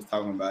yesterday and he was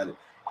talking about it.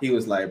 He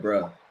was like,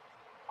 bro,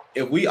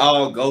 if we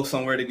all go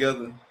somewhere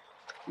together,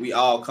 we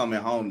all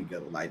coming home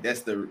together. Like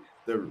that's the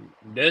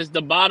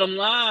bottom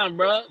line,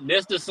 bro.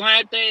 That's the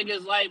same thing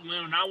as like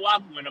when I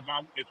walk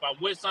if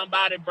I'm with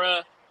somebody, bro.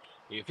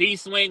 If he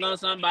swing on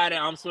somebody,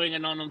 I'm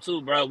swinging on them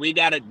too, bro. We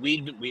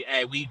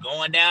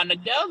going down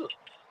together.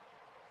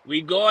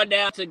 We going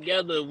down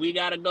together. We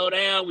gotta go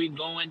down. We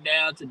going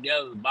down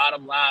together.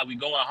 Bottom line, we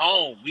going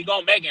home. We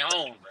gonna make it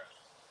home, bro.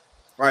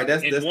 Right.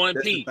 That's one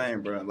piece. The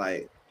thing, bro.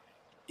 Like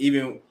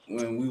even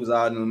when we was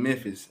out in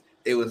Memphis,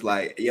 it was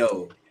like,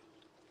 yo,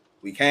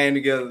 we came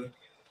together,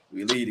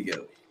 we leave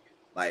together.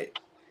 Like,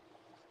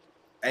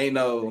 ain't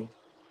no.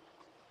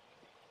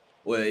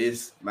 Well,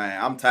 it's man.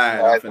 I'm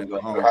tired. I'm finna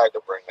go home. I had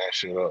to bring that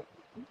shit up.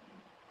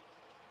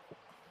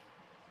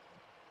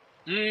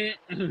 You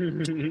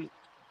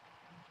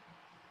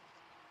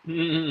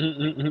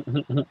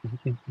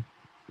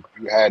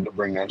had to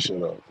bring that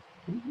shit up.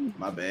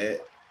 My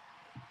bad.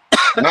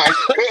 My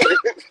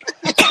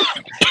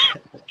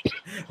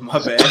My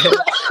bad.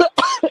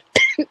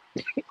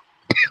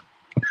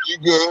 You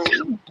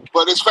good?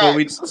 But it's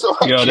facts.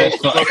 That's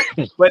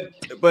fine.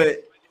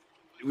 But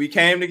we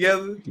came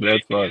together.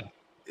 That's fine.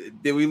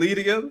 Did we leave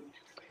together?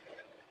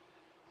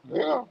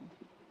 Yeah.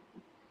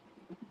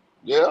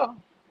 Yeah.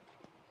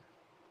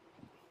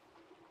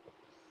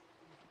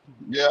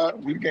 Yeah,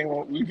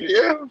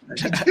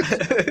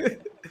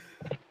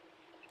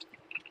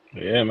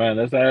 Yeah, man,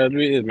 that's how it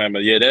is, man.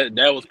 But yeah,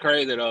 that was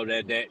crazy though.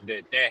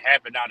 That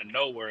happened out of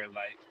nowhere.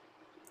 Like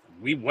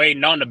we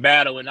waiting on the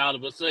battle, and all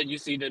of a sudden you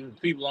see the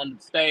people on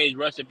the stage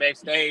rushing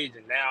backstage,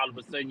 and now all of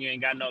a sudden you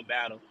ain't got no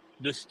battle.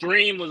 The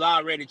stream was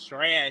already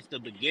trashed to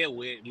begin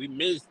with. We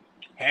missed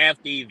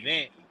half the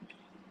event.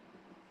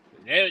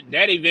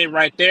 That event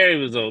right there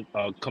was a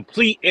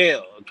complete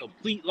L, a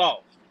complete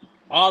loss,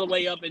 all the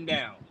way up and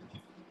down.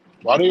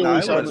 Why they Nah,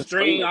 always it From wasn't. having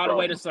string streaming all the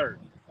way to problems? surf.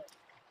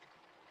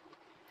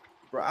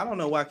 Bro, I don't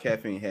know why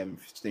caffeine having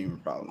streaming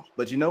problems,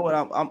 but you know what?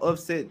 I'm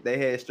upset they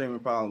had streaming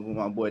problems when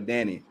my boy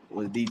Danny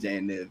was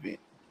DJing the event.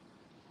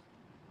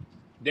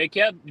 They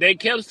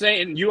kept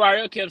saying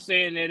URL kept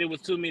saying that it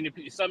was so many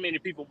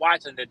people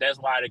watching that's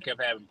why they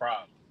kept having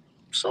problems.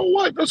 So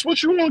what? That's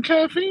what you want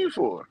caffeine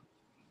for.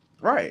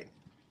 Right.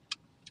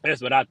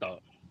 That's what I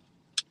thought.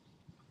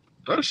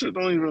 That shit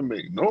don't even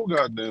make no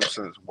goddamn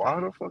sense. Why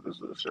the fuck is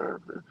this shit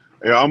happening?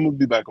 Yeah, I'm gonna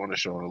be back on the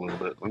show in a little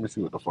bit. Let me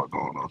see what the fuck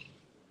going on.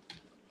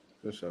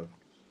 For sure.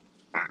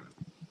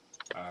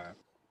 Alright.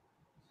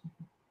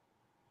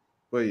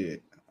 But yeah,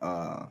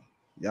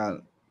 y'all,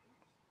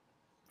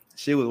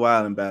 she was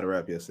wild in battle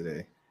rap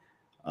yesterday.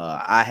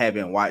 I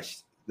haven't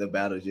watched the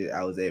battles yet.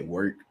 I was at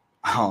work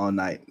all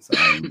night, so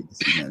I didn't get to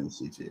see none of this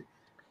shit yet.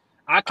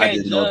 I can't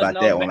didn't know judge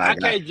about that when I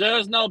got. can't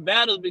judge no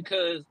battles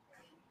because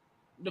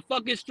the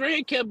fucking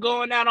stream kept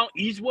going out on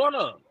each one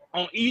of them.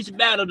 On each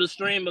battle, the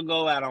stream would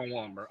go out on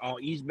one, bro.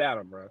 On each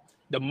battle, bro.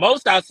 The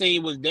most I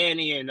seen was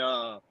Danny and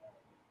Av.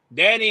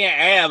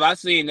 I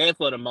seen that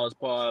for the most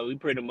part. We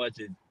pretty much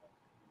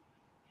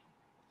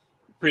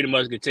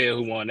could tell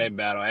who won that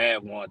battle.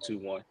 Av won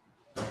 2-1.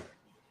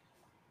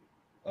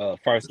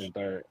 First and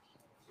third.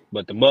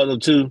 But the other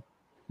two,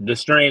 the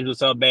streams were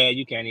so bad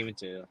you can't even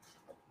tell.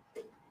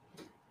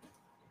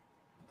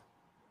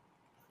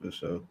 For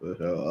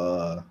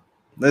sure.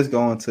 Let's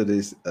go into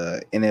this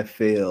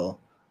NFL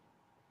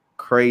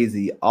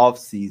crazy off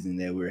season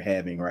that we're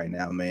having right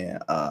now, man.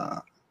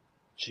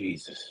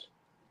 Jesus.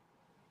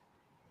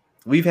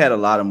 We've had a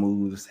lot of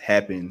moves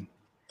happen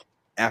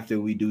after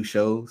we do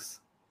shows.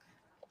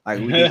 Like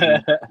we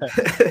did.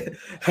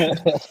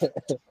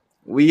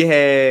 We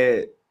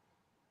had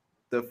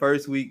the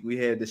first week, we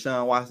had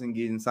Deshaun Watson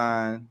getting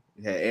signed.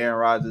 We had Aaron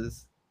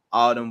Rodgers,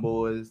 all them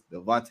boys,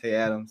 Devontae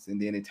Adams,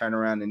 and then they turn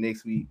around the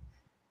next week.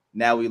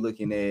 Now we're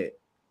looking at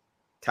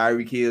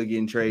Tyreek Hill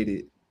getting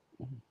traded.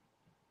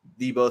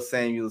 Deebo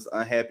Samuel's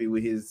unhappy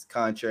with his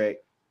contract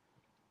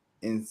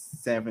in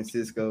San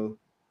Francisco.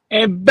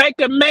 And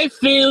Baker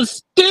Mayfield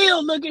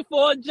still looking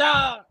for a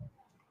job.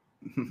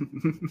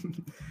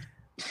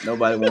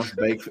 Nobody wants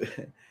Baker.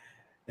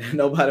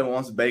 Nobody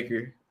wants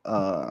Baker.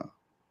 How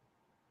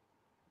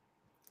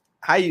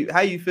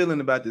you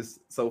feeling about this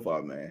so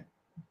far, man?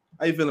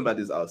 How you feeling about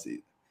this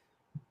offseason?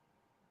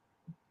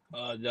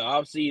 The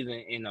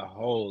offseason in a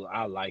whole,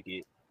 I like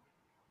it.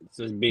 It's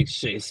a big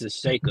shit. It's a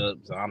shake up.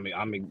 So I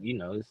mean, you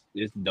know,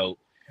 it's dope.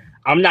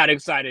 I'm not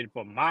excited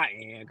for my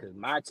end because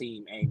my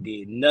team ain't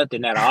did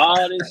nothing out of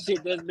all this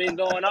shit that's been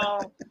going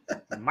on.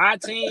 My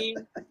team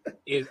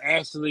is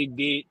actually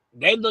did.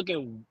 They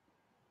looking.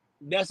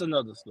 That's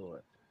another story.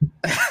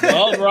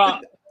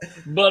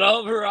 But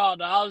overall,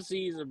 the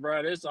offseason, bro,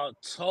 it's a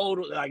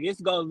total. Like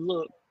it's gonna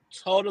look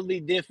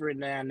totally different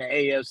now in the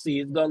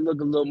AFC. It's gonna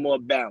look a little more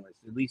balanced.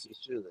 At least it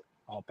should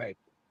on paper.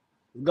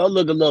 It's gonna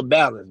look a little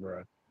balanced,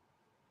 bro.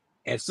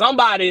 And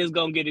somebody is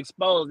gonna get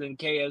exposed in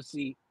Kansas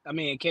City,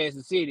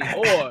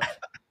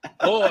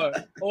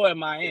 or in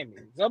Miami.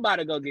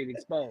 Somebody gonna get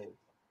exposed.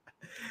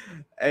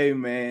 Hey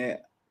man,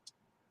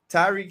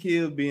 Tyreek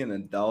Hill being a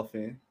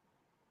Dolphin,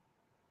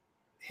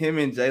 him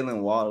and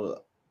Jalen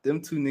Waddle,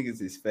 them two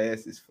niggas is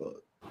fast as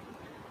fuck.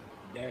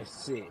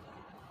 That's it.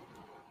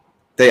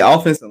 Their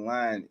offensive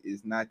line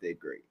is not that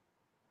great.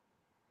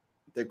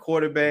 Their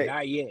quarterback,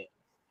 not yet.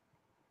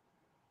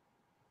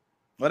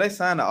 Well, they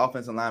signed the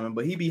offensive lineman,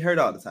 but he be hurt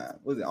all the time.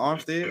 Was it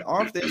Armstead?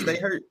 Armstead stay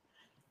hurt.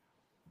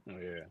 Oh,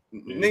 yeah.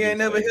 Nigga ain't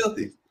never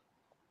healthy.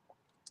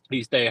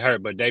 He stay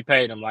hurt, but they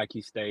paid him like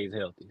he stays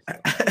healthy.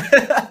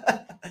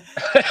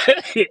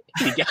 So.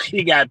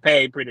 he got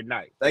paid pretty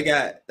nice. They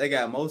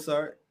got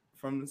Mozart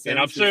from the and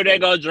I'm sure they're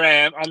gonna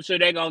draft. I'm sure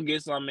they're gonna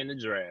get something in the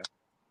draft.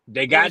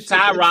 They got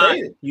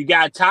Tyrod. You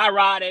got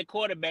Tyrod at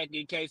quarterback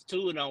in case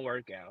Tua don't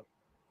work out.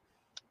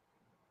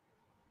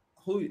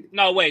 Who?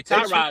 No, wait,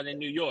 Tyrod in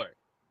New York.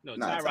 No,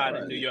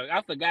 Tyrod in New York.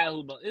 I forgot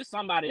who, but it's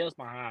somebody else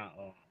behind.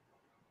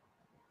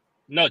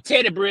 No,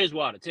 Teddy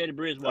Bridgewater. Teddy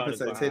Bridgewater.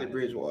 Teddy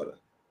Bridgewater.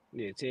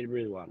 Yeah, Teddy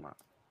Bridgewater.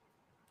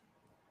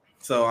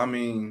 So I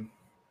mean,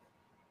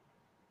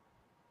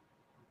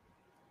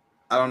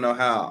 I don't know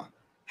how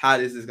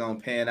this is gonna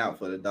pan out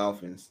for the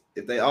Dolphins.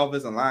 If their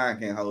offensive line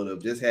can't hold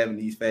up, just having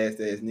these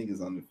fast ass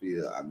niggas on the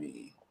field, I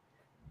mean,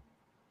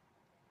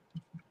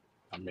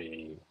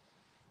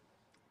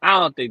 I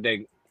don't think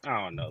they.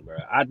 I don't know, bro.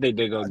 I think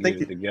they're gonna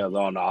get it together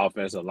on the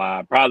offensive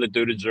line, probably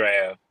through the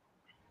draft.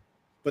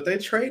 But they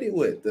traded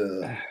with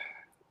their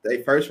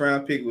first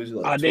round pick was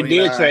like they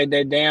did trade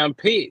that damn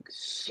pick.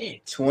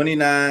 Shit,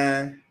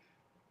 29.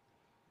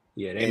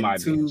 Yeah, they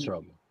might be in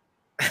trouble.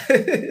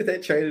 They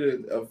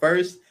traded a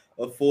first,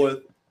 a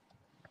fourth,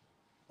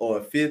 or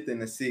a fifth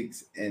and a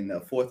sixth, and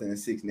a fourth and a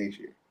sixth next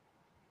year.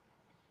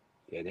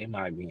 Yeah, they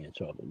might be in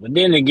trouble. But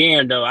then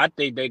again, though, I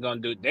think they're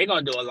gonna do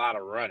a lot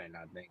of running.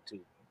 I think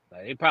too.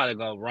 Like, they probably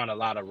gonna run a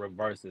lot of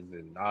reverses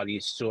and all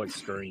these short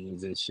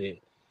screens and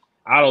shit.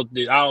 I don't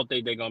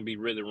think they're gonna be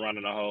really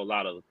running a whole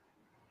lot of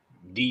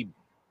deep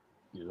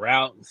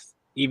routes,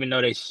 even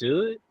though they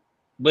should.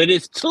 But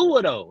it's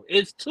Tua though.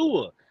 It's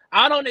Tua.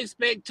 I don't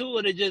expect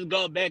Tua to just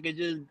go back and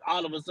just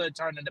all of a sudden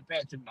turn into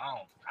Patrick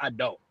Mahomes. I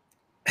don't.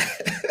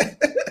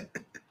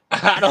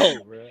 I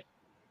don't, bro.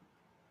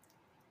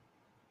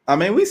 I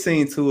mean, we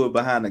seen Tua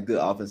behind a good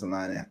offensive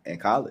line in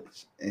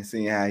college, and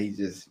seeing how he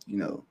just,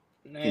 can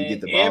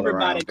get the ball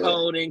everybody around.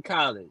 cold in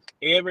college.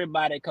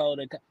 Everybody cold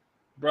in college.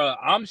 Bro,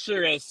 I'm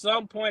sure at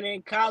some point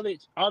in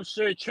college, I'm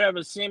sure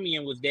Trevor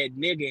Siemian was that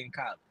nigga in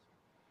college.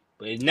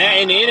 But now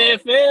in the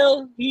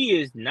NFL,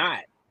 he is not.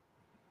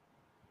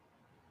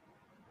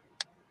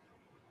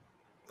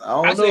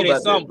 I said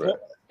at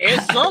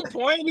some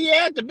point he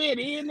had to be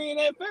in the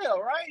NFL,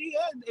 right?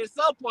 At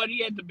some point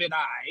he had to be all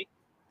right.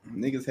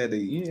 Niggas had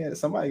to,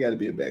 somebody got to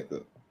be a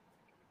backup.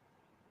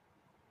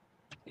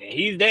 And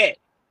he's that.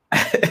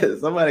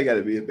 Somebody got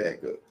to be a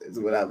backup. That's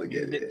what I look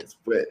at it as.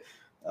 But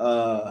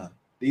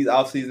these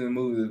offseason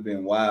moves have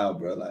been wild,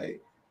 bro.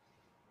 Like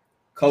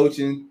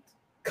coaching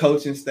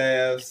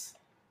staffs,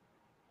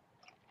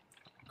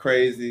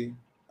 crazy.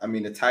 I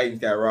mean, the Titans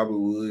got Robert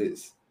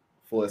Woods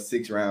for a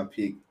 6th-round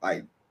pick.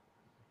 Like,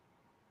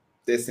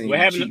 that seems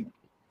cheap.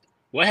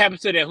 What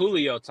happened to that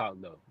Julio talk,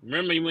 though?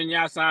 Remember when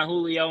y'all signed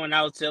Julio and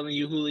I was telling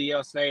you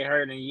Julio stayed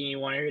hurt and you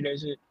didn't want to hear that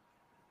shit?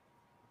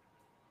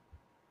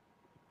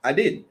 I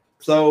did.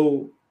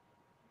 So,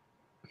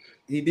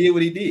 he did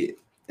what he did.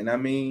 And I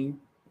mean...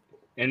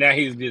 And now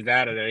he's just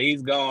out of there.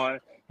 He's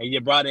gone. And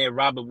you brought in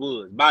Robert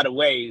Woods. By the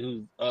way,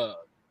 who's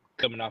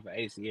coming off an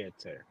ACL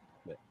tear.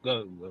 But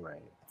go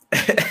right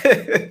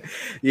ahead.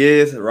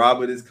 Yes,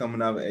 Robert is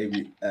coming off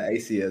an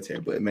ACL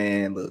tear. But,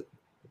 man, look.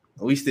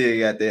 We still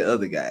got that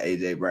other guy,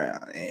 AJ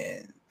Brown,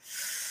 and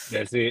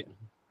that's it.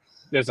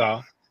 That's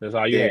all. That's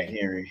all you Derrick had.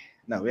 Henry.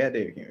 No, we had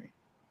Derrick Henry.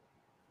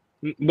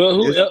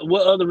 But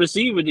what other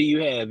receiver do you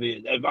have?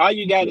 If all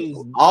you got is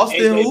Austin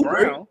AJ Hooper,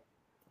 Brown,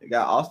 you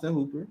got Austin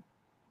Hooper.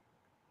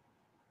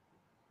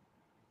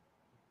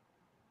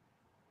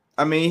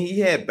 I mean,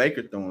 he had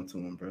Baker throwing to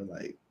him, bro.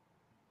 Like,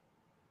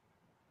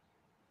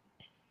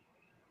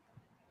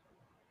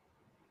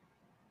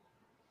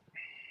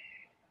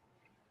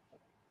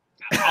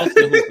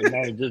 Austin Hooper,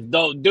 man, just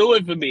don't do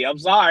it for me. I'm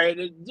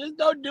sorry, just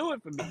don't do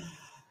it for me.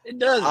 It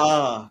doesn't.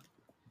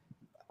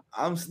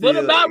 I'm still.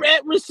 What about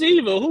at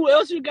receiver? Who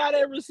else you got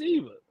at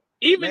receiver?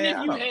 Even if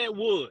you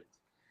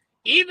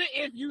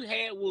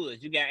had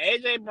Woods, you got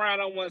AJ Brown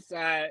on one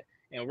side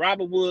and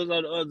Robert Woods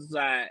on the other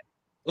side.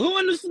 Who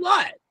in the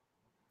slot?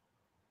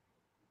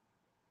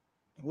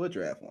 What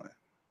draft one?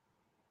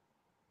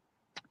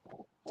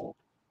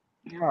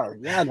 Y'all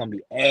gonna be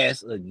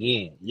ass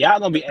again. Y'all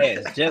gonna be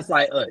ass just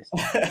like us.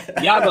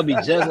 Y'all gonna be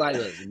just like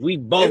us. We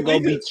both gonna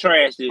be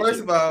trash this First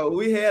year. of all,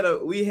 we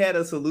had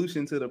a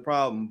solution to the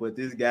problem, but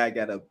this guy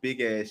got a big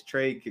ass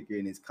trade kicker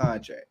in his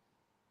contract.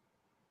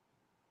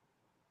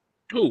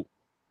 Who?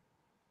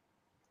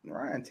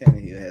 Ryan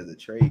Tannehill has a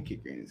trade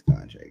kicker in his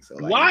contract. So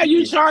why are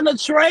you trying to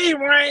trade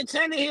Ryan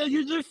Tannehill?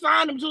 You just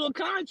signed him to a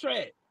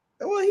contract.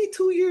 Well, he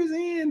 2 years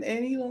in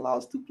and he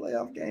lost 2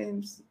 playoff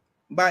games.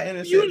 By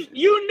interception.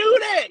 You knew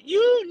that.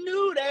 You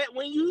knew that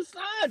when you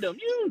signed him.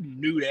 You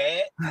knew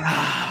that.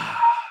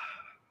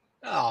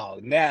 Oh,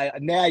 now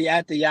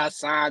after y'all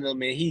signed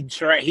him and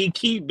he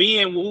keep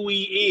being who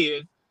he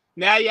is.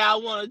 Now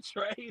y'all want to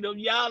trade him.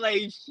 Y'all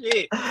ain't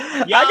shit.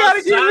 Y'all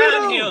gotta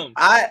signed him.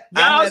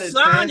 Y'all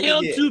signed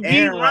him to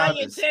be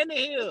Ryan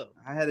Tannehill.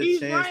 I had a He's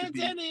chance Ryan to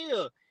be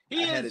Tannehill.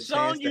 He has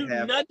shown you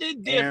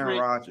nothing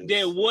different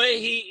than what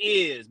he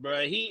is,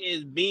 bro. He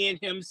is being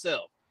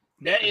himself.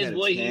 That is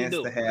what he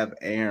do. To have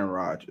Aaron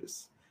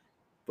Rodgers,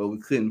 but we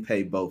couldn't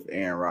pay both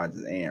Aaron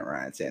Rodgers and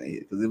Ryan Tannehill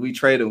because if we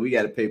trade him, we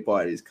got to pay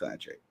part of his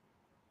contract.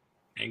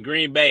 And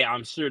Green Bay,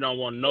 I'm sure don't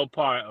want no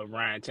part of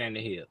Ryan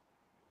Tannehill.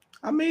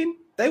 I mean,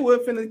 they were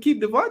finna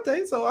keep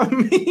Devontae, so I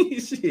mean,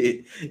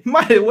 shit,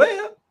 might as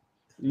well.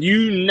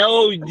 You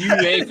know you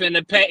ain't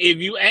finna pay. If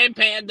you ain't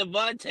paying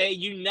Devontae,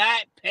 you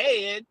not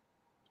paying.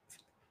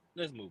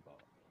 Let's move on.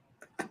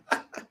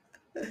 Not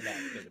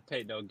finna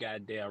pay no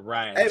goddamn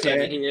Ryan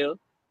Tannehill.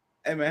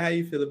 Hey man, how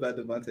you feel about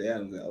Devontae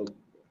Adams in Oakland?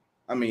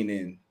 I mean,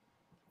 in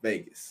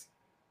Vegas.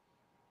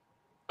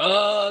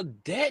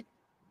 That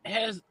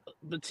has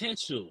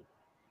potential.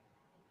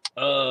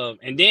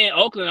 And then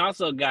Oakland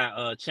also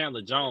got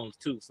Chandler Jones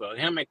too. So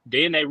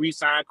then they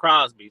re-signed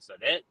Crosby. So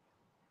that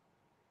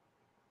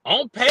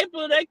on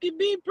paper that could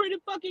be pretty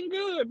fucking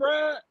good,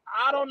 bro.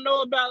 I don't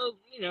know about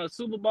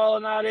Super Bowl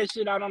and all that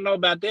shit. I don't know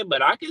about that,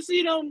 but I can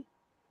see them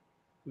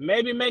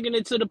maybe making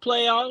it to the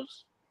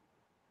playoffs.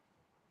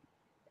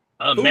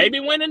 Maybe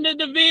winning the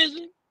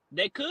division.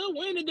 They could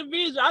win the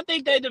division. I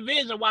think that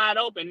division wide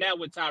open now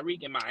with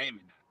Tyreek in Miami.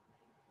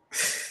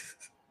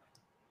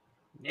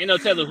 Ain't no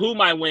telling who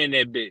might win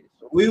that bitch.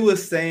 We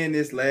was saying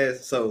this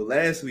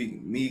last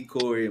week, me,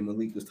 Corey, and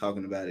Malik was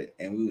talking about it,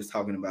 and we was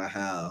talking about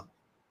how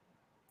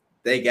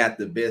they got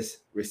the best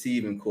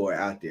receiving core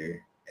out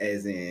there.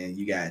 As in,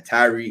 you got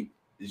Tyreek,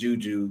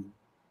 Juju,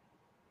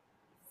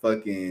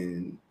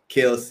 fucking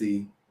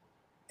Kelsey,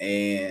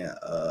 and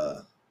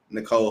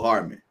Nicole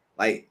Hardman.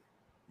 Like,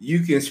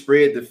 you can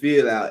spread the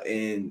field out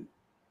and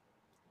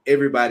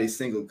everybody's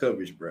single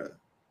coverage, bro.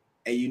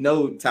 And you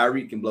know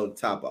Tyreek can blow the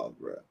top off,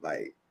 bro.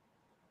 Like,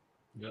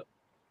 Yep.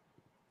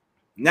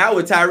 Now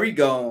with Tyreek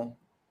gone,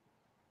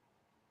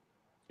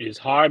 it's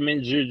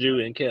Hardman, Juju,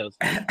 and Kelsey.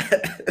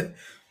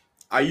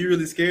 Are you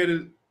really scared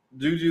of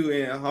Juju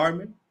and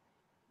Hardman?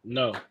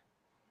 No.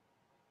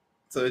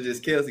 So it's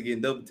just Kelsey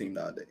getting double teamed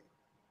all day.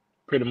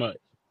 Pretty much.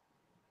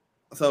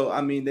 So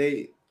I mean,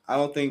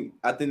 I think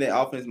their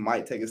offense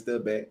might take a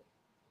step back.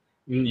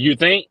 You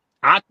think?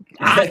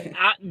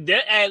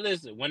 Hey,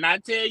 listen. When I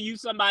tell you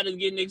somebody's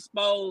getting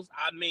exposed,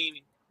 I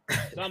mean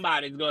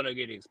somebody's gonna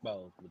get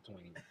exposed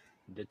between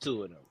the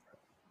two of them.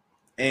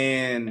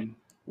 And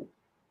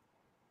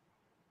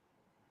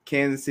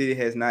Kansas City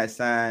has not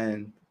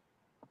signed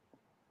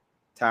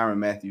Tyrann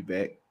Mathieu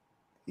back.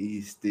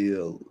 He's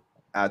still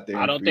out there.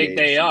 I don't think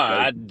they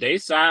are. They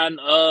signed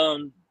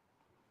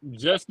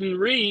Justin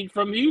Reed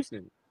from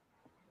Houston.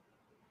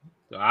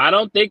 So I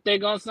don't think they're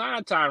gonna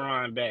sign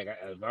Tyrann back.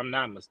 If I'm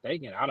not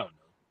mistaken, I don't know.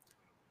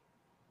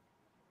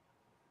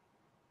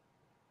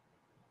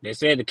 They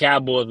said the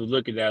Cowboys were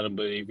looking at him,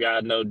 but if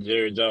y'all know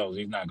Jerry Jones,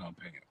 he's not gonna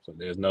pay him. So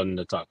there's nothing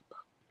to talk about.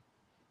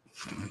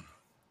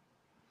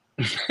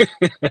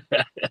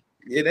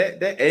 Yeah,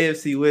 that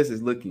AFC West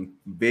is looking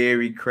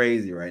very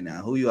crazy right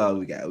now. Who you all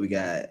we got? We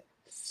got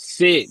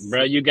sick,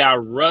 bro. You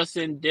got Russ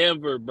in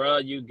Denver, bro.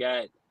 You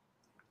got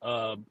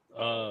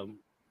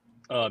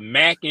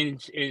Mac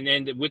and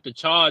with the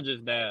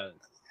Chargers now.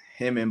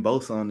 Him and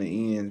Bosa on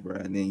the ends, bro.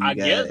 And then you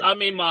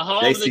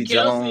Mahomes and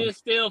Kelsey is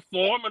still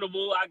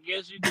formidable, I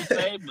guess you could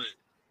say, but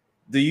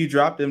do you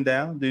drop them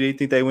down? Do they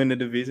think they win the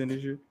division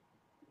this year?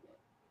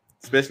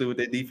 Especially with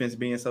their defense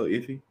being so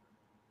iffy.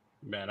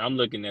 Man, I'm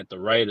looking at the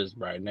Raiders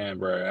right now,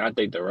 bro. I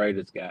think the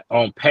Raiders got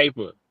on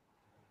paper.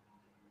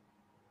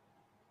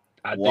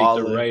 I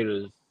think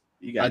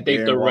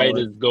the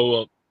Raiders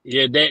go up.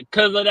 Yeah,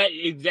 because of that,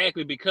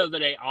 exactly because of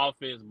their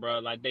offense, bro.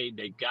 Like they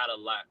got a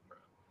lot, bro.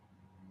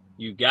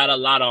 You got a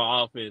lot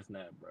on offense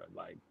now, bro.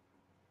 Like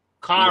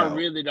Carr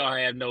really don't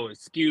have no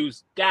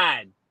excuse.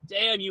 God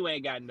damn, you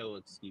ain't got no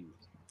excuse.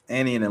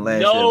 And he in the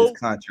last year of his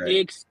contract.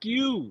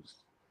 Excuse.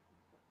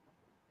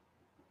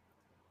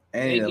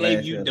 And they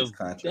gave you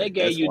Devontae.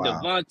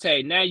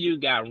 Devontae. Now you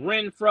got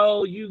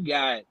Renfro. You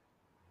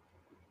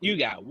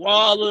got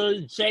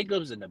Waller,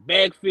 Jacobs in the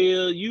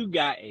backfield. You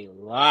got a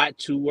lot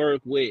to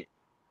work with.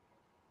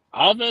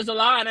 Offensive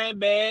line ain't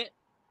bad.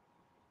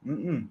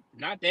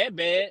 Not that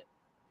bad.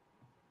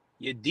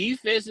 Your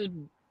defense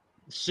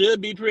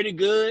should be pretty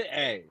good.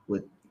 Hey,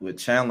 with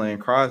Chandler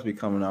and Crosby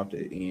coming off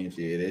the ends,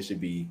 yeah, that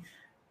should be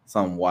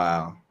something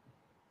wild.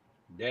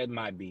 That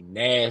might be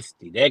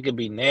nasty. That could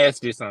be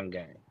nasty some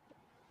game.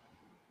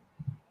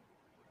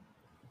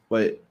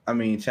 But I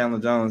mean, Chandler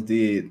Jones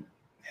did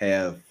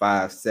have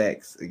 5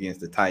 sacks against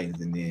the Titans,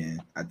 and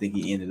then I think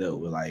he ended up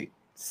with like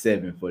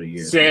 7 for the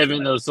year.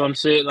 7 or some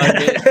shit like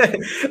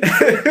that.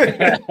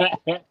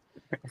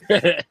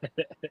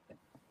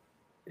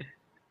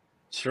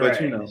 Trash.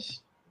 But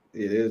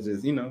it is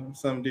just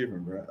something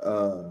different,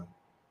 bro.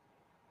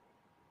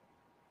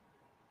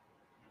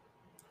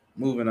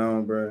 Moving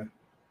on, bro.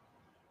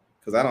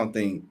 Because I don't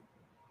think.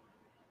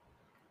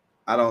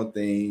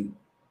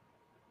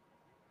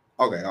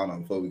 Okay, hold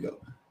on. Before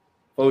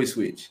we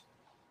switch,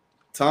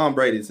 Tom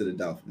Brady to the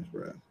Dolphins,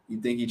 bro. You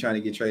think he's trying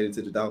to get traded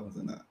to the Dolphins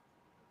or not?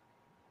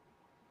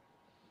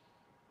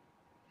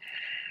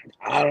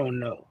 I don't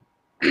know.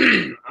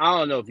 I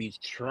don't know if he's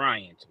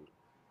trying to,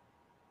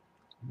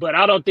 but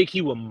I don't think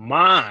he would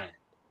mind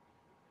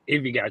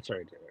if he got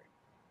traded.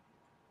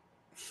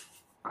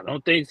 I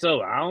don't think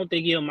so. I don't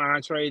think he'll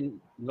mind trading,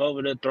 go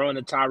over there throwing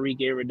the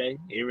Tyreek every day,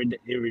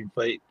 every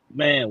play.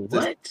 Man,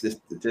 what?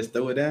 Just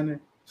throw it down there.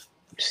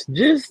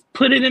 Just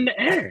put it in the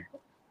air.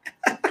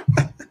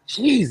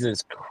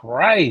 Jesus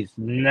Christ.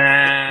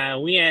 Nah,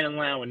 we ain't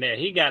allowing that.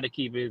 He got to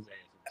keep his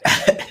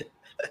ass.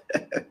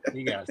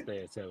 He got to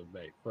stay at Tampa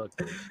Bay. Fuck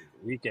this shit.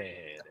 We can't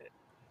have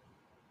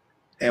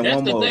that. And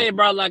that's the thing,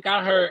 bro. Like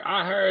I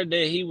heard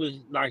that he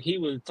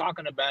was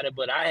talking about it,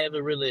 but I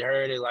haven't really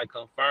heard it like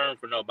confirmed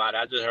for nobody.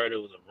 I just heard it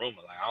was a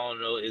rumor. Like I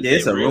don't know.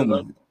 It's a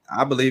rumor.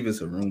 I believe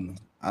it's a rumor.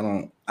 I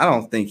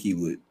don't think he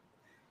would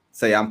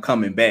say I'm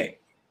coming back,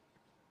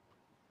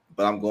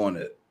 but I'm going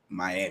to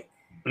Miami.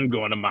 I'm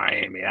going to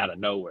Miami out of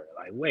nowhere.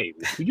 Like, wait,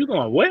 you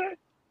going where?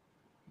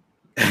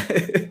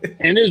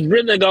 And it's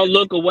really gonna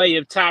look away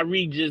if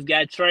Tyreek just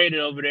got traded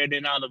over there.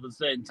 Then all of a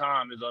sudden,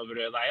 Tom is over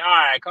there. Like, all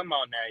right, come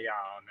on now,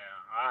 y'all.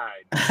 All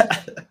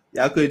right,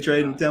 y'all couldn't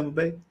trade him to Tampa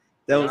Bay.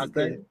 That was the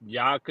thing.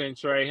 Y'all couldn't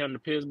trade him to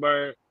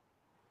Pittsburgh.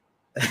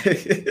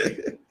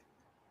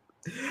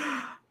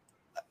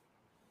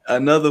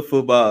 Another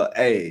football.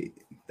 Hey,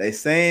 they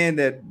saying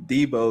that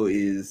Debo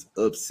is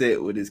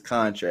upset with his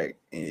contract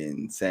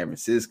in San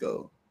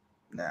Francisco.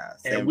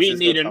 We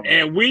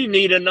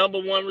need a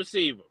number one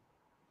receiver.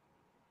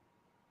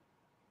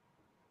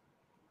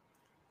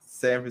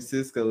 San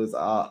Francisco is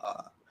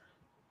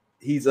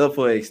he's up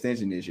for an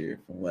extension this year,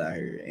 from what I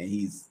heard, and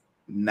he's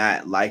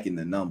not liking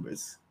the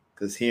numbers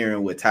because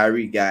hearing what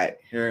Tyreek got,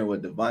 hearing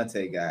what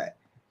Devontae got,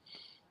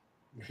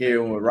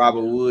 hearing what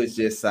Robert Woods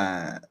just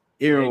signed,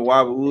 hearing what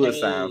Robert Wood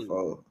signed paid.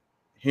 for,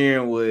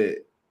 hearing what,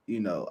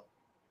 you know,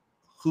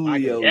 Michael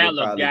Julio would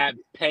Gallup probably got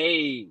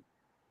paid.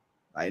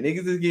 like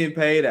niggas is getting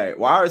paid out here.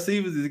 Wide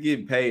receivers is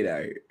getting paid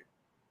out here.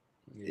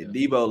 Yeah. And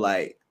Debo,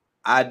 like,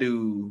 I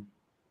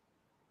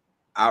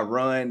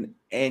run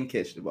and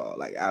catch the ball.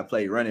 Like I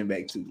play running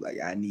back too. Like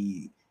I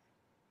need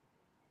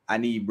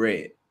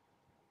bread.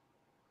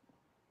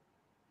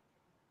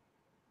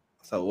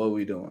 So what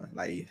we doing?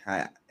 Like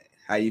how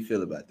you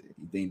feel about that?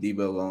 You think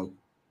Debo going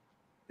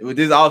with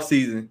this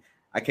offseason?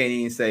 I can't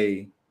even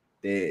say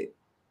that.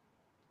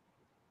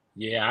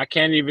 Yeah, I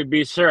can't even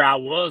be sure. I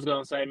was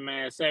gonna say,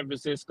 man, San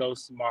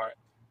Francisco's smart.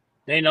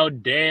 They know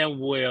damn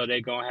well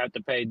they're gonna have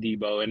to pay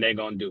Debo, and they're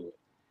gonna do it.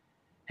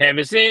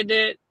 Having said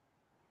that,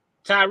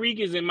 Tyreek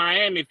is in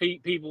Miami,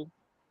 people.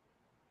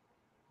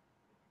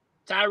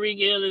 Tyreek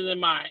Hill is in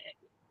Miami.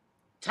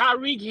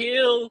 Tyreek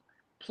Hill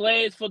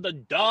plays for the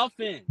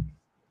Dolphins.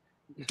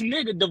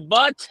 Nigga,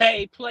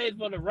 Devontae plays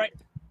for the right.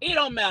 It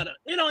don't matter.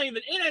 It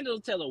ain't no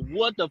telling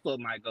what the fuck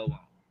might go on.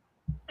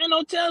 Ain't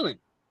no telling.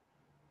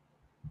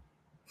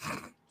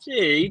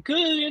 Shit, he could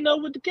end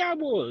up with the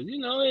Cowboys. You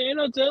know, ain't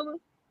no telling.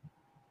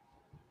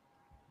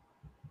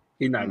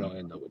 He's not gonna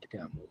end up with the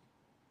Cowboys.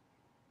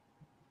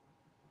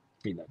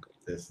 He's not gonna.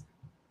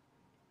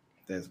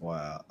 That's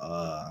wild.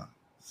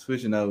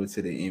 Switching over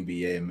to the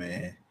NBA,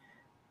 man.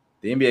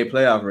 The NBA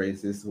playoff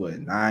race is what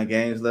 9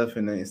 games left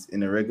in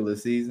the regular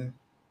season.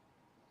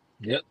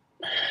 Yep.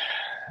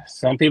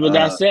 Some people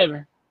got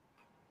 7.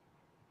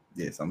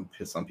 Yeah, some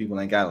people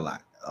ain't got a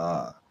lot.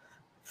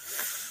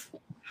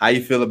 How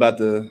you feel about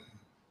the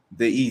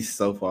East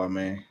so far,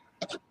 man?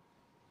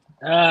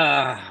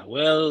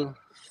 Well,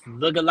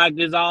 looking like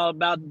it's all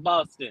about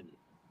Boston.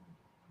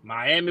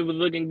 Miami was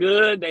looking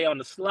good. They on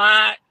the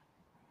slide.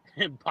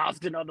 And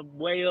Boston on the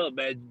way up,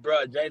 man.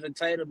 Bro, Jason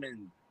Tatum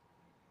and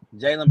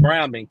Jaylen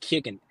Brown been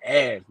kicking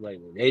ass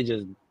lately.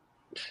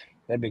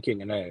 They've been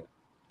kicking ass.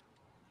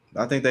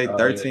 I think they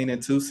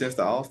 13-2 since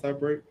the All-Star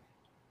break.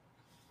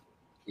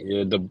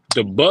 Yeah,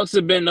 the Bucks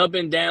have been up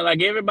and down.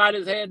 Like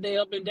everybody's had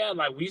their up and down.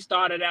 Like we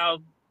started off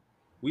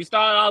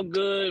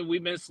good.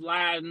 We've been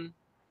sliding.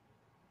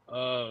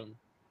 Yeah,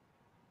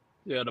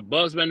 the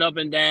Bucks been up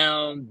and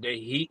down.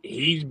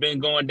 He's been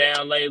going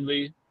down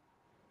lately.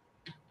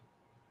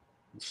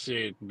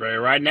 Shit, bro.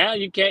 Right now,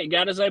 you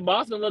gotta say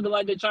Boston looking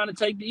like they're trying to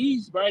take the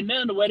East right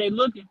now. The way they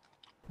looking.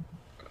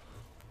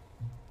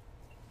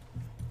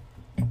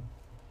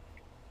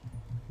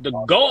 The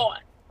God.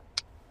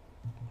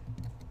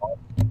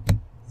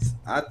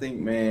 I think,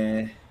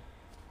 man,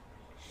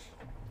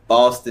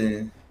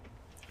 Boston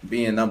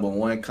being number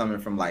 1 coming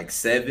from like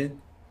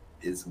 7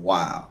 is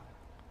wild.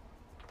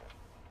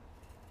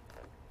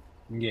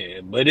 Yeah,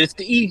 but it's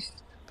the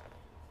East.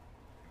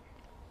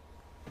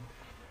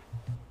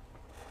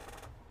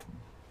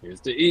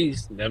 It's the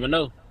East. Never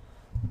know.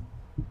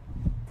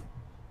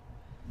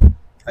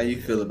 How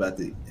you feel about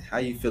the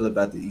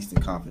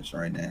Eastern Conference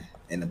right now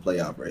in the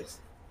playoff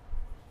race?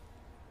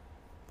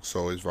 It's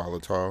always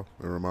volatile.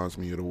 It reminds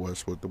me of the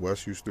West, what the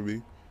West used to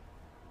be.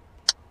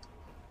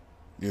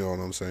 You know what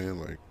I'm saying?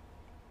 Like,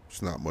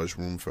 there's not much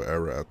room for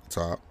error at the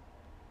top.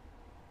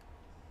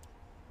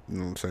 You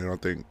know what I'm saying? I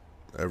think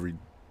I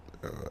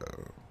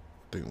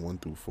think 1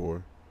 through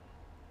 4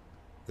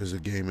 is a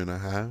game and a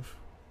half.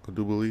 I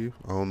do believe.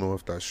 I don't know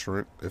if that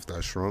shrunk,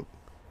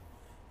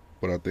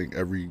 but I think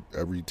every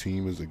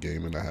team is a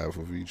game and a half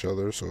of each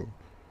other. So,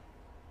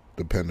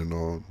 depending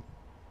on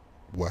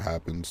what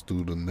happens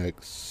through the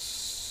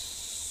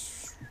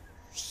next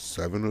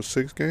 7 or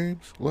 6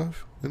 games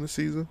left in the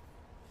season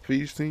for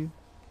each team,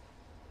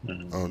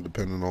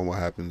 depending on what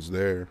happens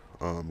there,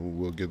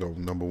 we'll get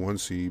a number 1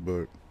 seed.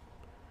 But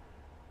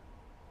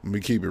let me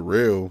keep it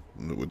real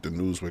with the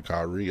news with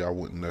Kyrie. I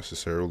wouldn't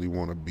necessarily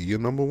want to be a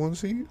number 1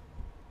 seed.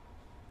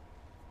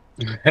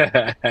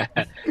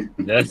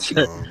 That's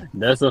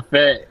a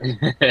fact.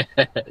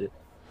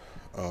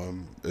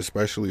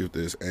 Especially if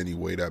there's any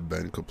way that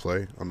Ben could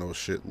play. I know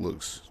shit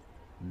looks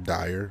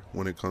dire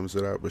when it comes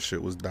to that, but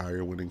shit was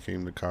dire when it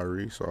came to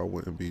Kyrie, so I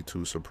wouldn't be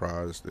too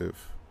surprised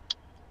if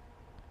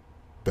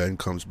Ben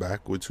comes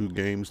back with 2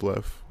 games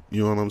left,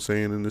 you know what I'm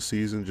saying, in the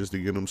season, just to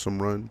get him some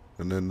run,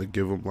 and then to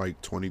give him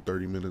like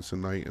 20-30 minutes a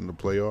night in the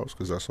playoffs,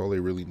 because that's all they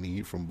really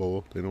need from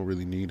Bull. They don't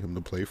really need him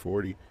to play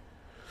 40.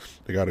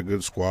 They got a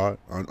good squad.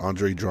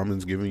 Andre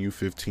Drummond's giving you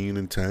 15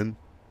 and 10.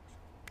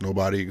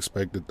 Nobody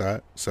expected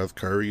that. Seth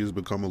Curry has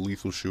become a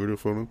lethal shooter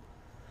for them.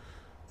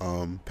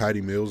 Patty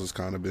Mills has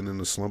kind of been in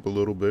the slump a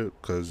little bit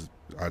because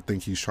I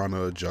think he's trying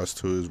to adjust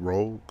to his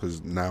role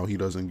because now he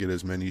doesn't get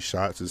as many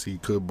shots as he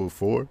could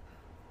before.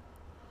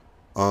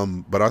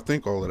 But I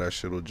think all of that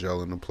shit will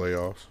gel in the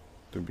playoffs,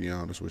 to be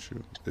honest with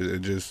you. It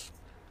just...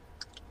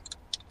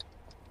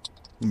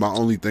 My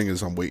only thing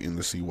is I'm waiting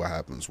to see what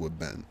happens with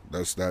Ben.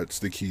 That's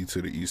the key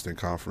to the Eastern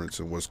Conference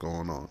and what's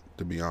going on,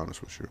 to be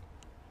honest with you.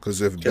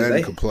 Because if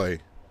Ben could play...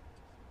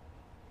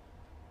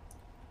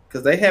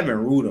 Because they haven't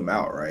ruled him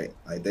out, right?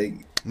 Like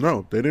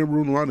No, they didn't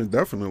rule him out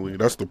indefinitely.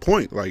 That's the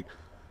point. Like,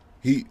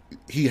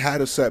 he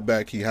had a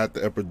setback. He had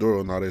the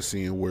epidural. Now they're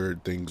seeing where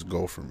things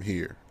go from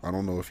here. I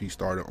don't know if he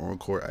started on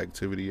court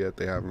activity yet.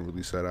 They haven't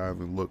really said. I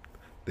haven't looked.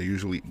 They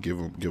usually give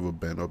a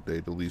Ben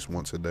update at least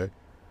once a day.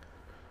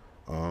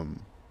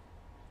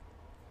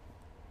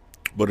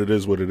 But it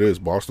is what it is.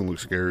 Boston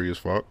looks scary as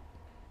fuck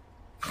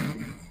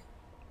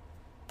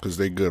because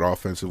they good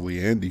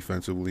offensively and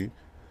defensively.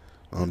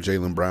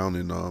 Jaylen Brown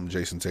and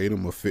Jason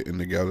Tatum are fitting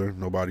together.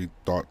 Nobody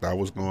thought that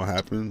was going to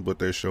happen, but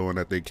they're showing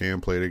that they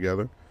can play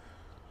together.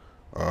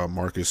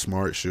 Marcus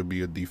Smart should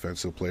be a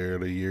defensive player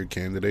of the year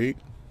candidate.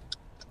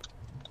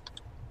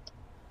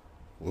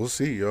 We'll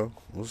see, yo.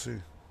 We'll see.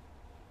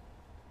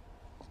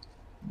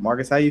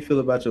 Marcus, how you feel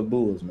about your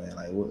Bulls, man?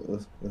 Like,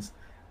 what's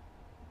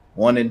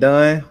one and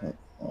done,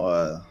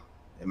 or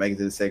they make it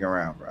to the second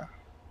round, bro?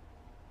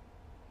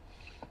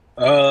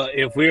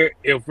 If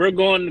we're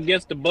going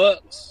against the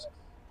Bucks,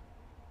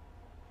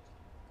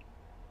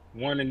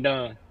 one and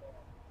done.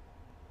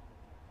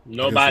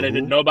 Nobody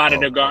to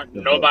guard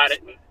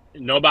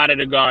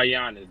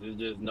Giannis. It's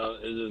just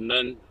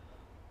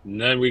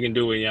nothing we can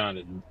do with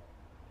Giannis.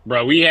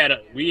 Bro, we had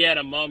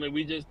a moment.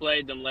 We just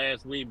played them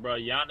last week, bro.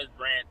 Giannis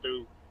ran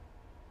through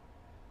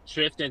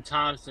Tristan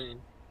Thompson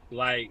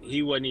like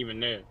he wasn't even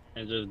there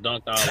and just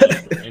dunked all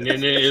over him. And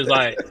then it's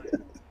like,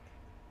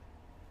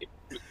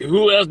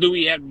 who else do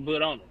we have to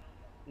put on him?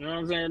 You know what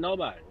I'm saying?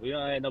 Nobody. We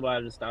don't have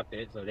nobody to stop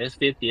that. So that's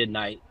 50 a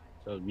night.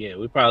 So yeah,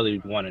 we probably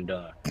one and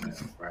done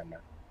right now.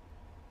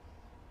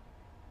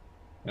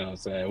 You know what I'm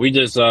saying? We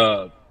just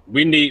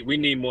we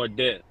need more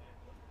depth.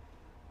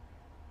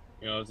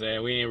 You know what I'm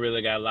saying? We ain't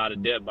really got a lot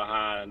of depth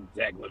behind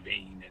Zach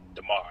LaVine and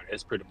DeMar.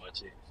 That's pretty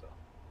much it. So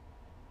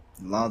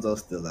Lonzo's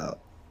still out.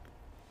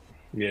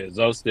 Yeah,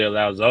 Zoe's still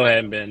out. Zoe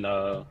hadn't been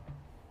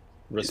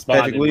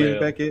responding. Patrick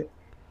Williams back yet?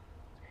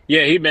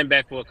 Yeah, he been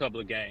back for a couple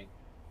of games.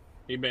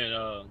 He been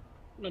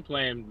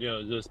playing,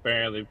 just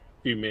sparingly, a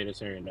few minutes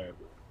here and there,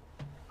 but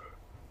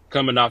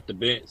coming off the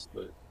bench.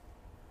 But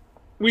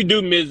we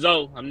do miss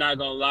Zoe. I'm not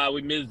gonna lie,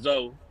 we miss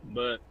Zoe,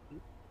 but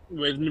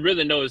there's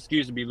really no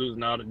excuse to be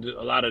losing a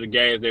lot of the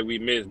games that we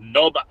miss.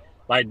 Nobody,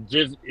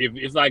 if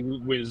it's like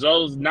when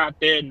Zoe's not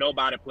there,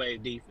 nobody plays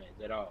defense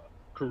at all.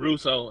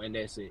 Caruso, and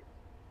that's it.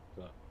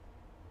 So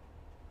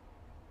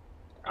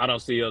I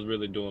don't see us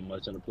really doing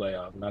much in the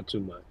playoffs. Not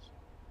too much.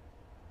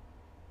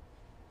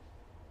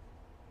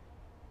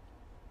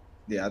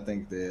 Yeah, I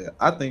think the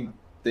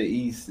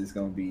East is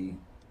gonna be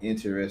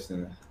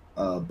interesting.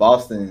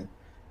 Boston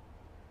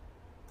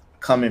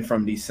coming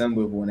from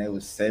December when they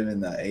was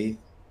 7th or 8th,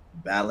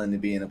 battling to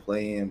be in the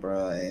play-in,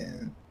 bro,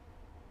 and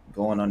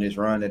going on this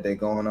run that they're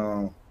going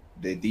on,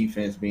 their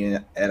defense being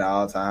at an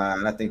all-time high.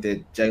 And I think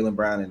that Jaylen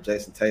Brown and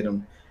Jason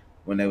Tatum,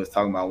 when they was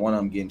talking about one of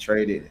them getting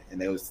traded, and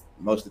they was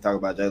mostly talking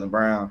about Jaylen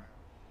Brown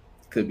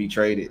could be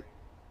traded,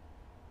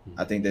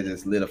 I think they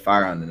just lit a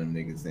fire under them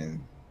niggas,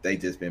 and they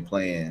just been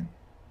playing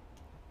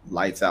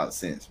lights out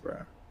since, bro.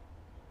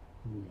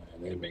 Man,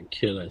 they've been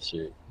killing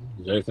shit.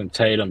 Jason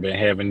Tatum been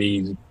having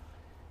these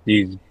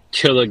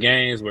killer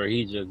games where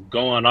he's just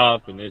going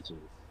off, and it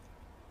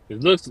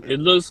looks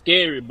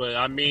scary. But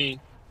I mean,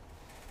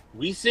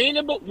 we seen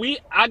it, but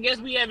I guess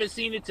we haven't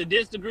seen it to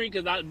this degree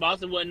because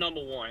Boston wasn't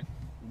number one.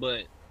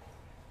 But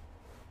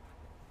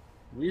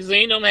we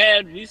seen them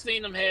have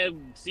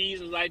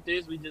seasons like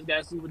this. We just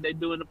gotta see what they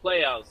do in the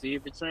playoffs, see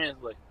if it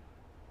translates.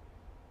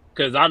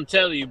 Because I'm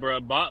telling you,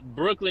 bro,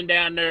 Brooklyn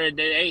down there at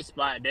the 8th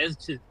spot,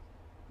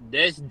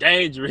 that's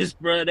dangerous,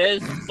 bro.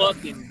 That's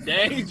fucking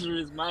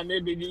dangerous, my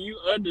nigga. Do you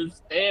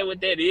understand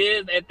what that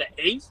is at the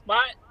 8th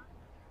spot?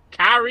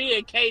 Kyrie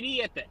and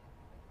KD at the...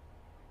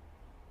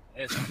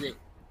 That's sick.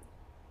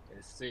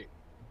 That's sick.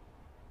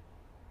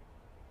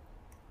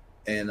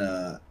 And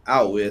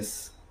out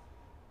west,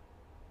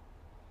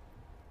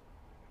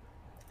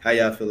 how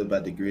y'all feel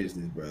about the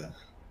Grizzlies, bro?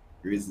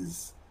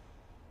 Grizzlies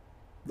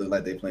look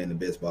like they playing the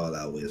best ball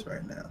out west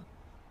right now.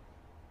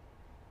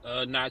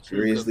 Not true.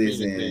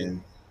 Grizzlies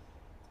and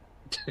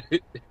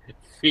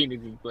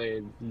Phoenix is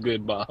playing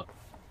good ball.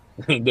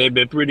 They've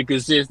been pretty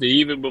consistent.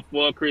 Even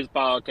before Chris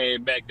Paul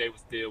came back, they were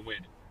still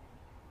winning.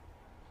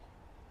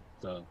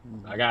 So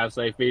I gotta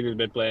say, Phoenix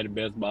been playing the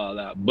best ball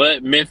out.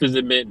 But Memphis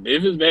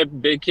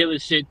been killing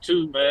shit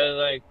too, man.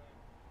 Like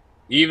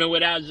even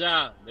without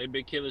Ja, they've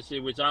been killing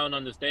shit, which I don't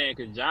understand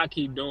because Ja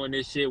keep doing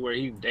this shit where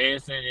he's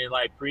dancing in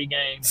like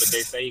pregame, but they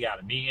say he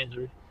got a knee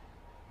injury.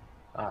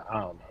 I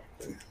don't know.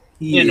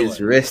 He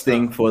is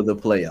resting for the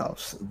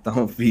playoffs.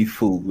 Don't be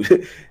fooled.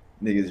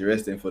 Niggas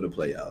resting for the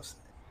playoffs.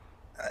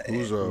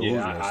 Who's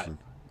resting?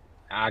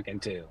 I can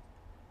tell.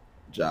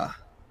 Ja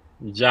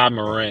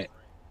Morant.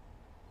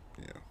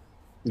 Yeah.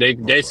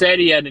 They said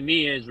he had a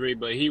knee injury,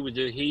 but he was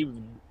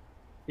doing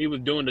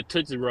the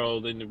Tootsie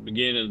Roll in the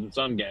beginning of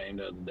some game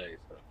the other day.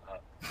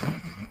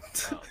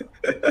 So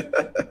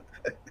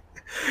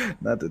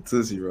not the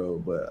Tootsie Roll,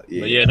 but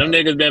yeah. But yeah, them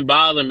niggas been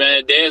balling,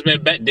 man.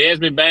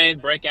 Desmond Bain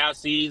breakout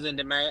season,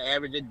 the man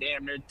averaging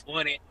damn near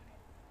 20.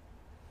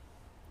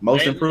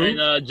 Most improved.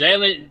 And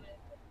Jalen,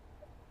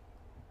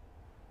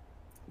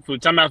 if we're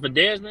talking about for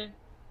Desmond,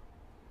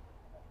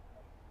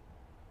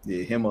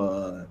 yeah, him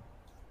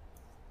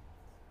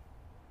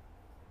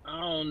I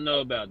don't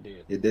know about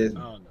this. It I didn't.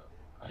 don't know.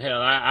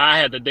 Hell, I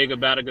had to think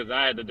about it because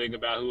I had to think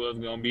about who was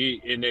gonna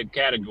be in that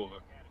category.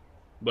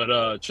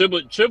 But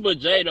Triple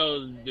J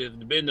though has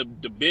been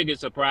the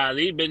biggest surprise.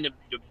 He's been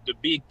the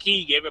big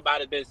key.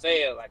 Everybody's been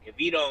saying like if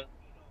he don't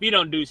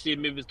do shit,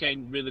 Memphis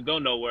can't really go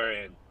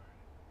nowhere. And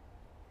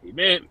he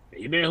been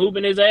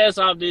hooping his ass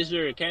off this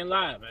year. Can't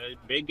lie, man.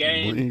 Big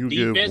When game you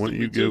give,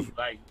 defensively too,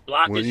 like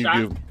blocking when you shots.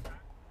 give,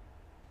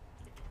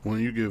 when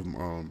you give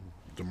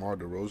DeMar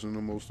DeRozan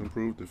the most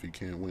improved if he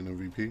can't win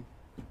MVP.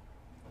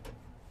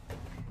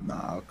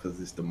 Nah, because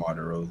it's DeMar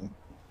DeRozan.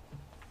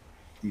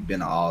 He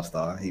been an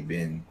all-star. He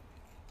been.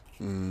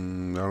 I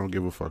don't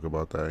give a fuck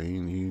about that. He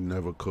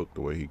never cooked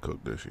the way he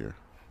cooked this year.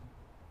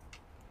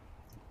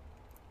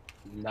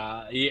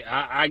 Nah, yeah,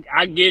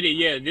 I get it.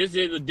 Yeah, this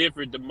is a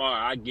different DeMar.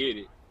 I get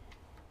it.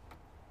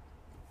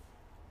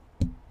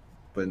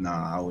 But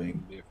nah, I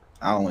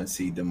don't want to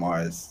see DeMar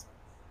as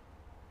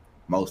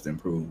most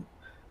improved.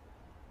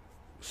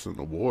 It's an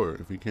award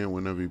if he can't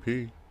win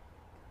MVP.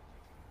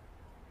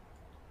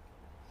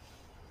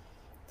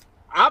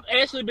 I've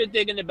actually been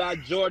thinking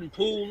about Jordan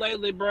Poole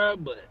lately, bro,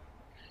 but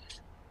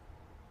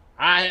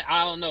I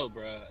don't know,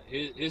 bro.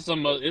 It's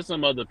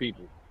some other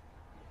people.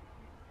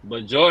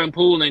 But Jordan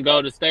Poole and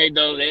Golden State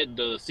though, that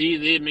the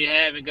season he been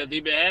having because he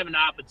been having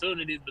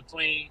opportunities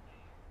between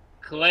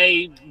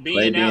Clay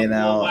being out for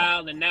a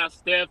while and now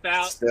Steph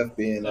out. Steph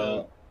being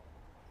out.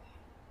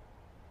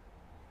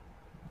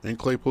 Ain't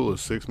Claypool a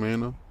 6 man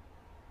though?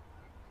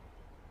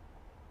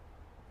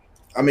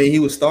 I mean, he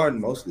was starting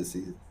most of the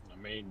season. I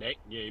mean,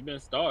 he been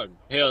starting.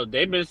 Hell,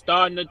 they've been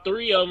starting the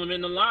three of them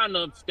in the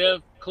lineup: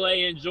 Steph,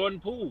 Clay, and Jordan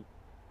Poole.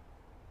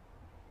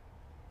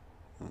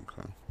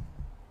 Okay.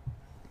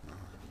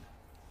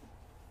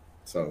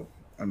 So,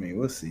 I mean,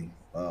 we'll see.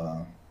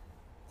 Y'all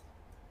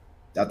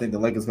think the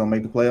Lakers gonna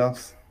make the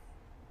playoffs?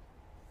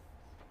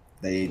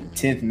 They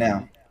 10th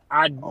now.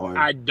 I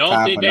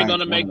don't think they're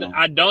gonna make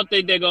I don't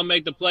think they're gonna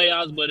make the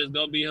playoffs, but it's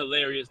gonna be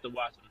hilarious to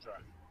watch them try.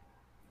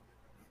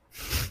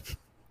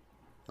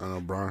 I know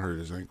Bron hurt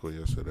his ankle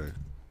yesterday,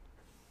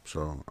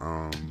 so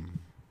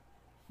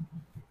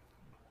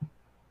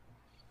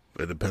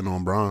it depends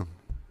on Bron.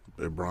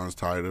 If Bron's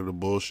tired of the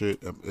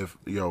bullshit, if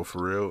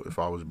for real, if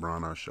I was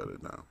Bron, I'd shut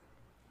it down.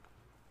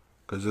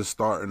 Cause it's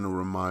starting to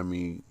remind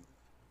me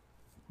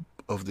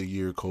of the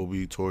year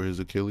Kobe tore his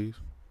Achilles.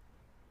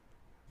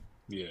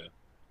 Yeah.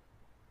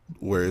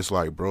 Where it's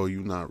like, bro,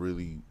 you're not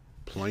really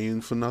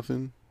playing for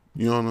nothing.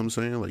 You know what I'm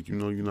saying? Like, you're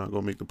not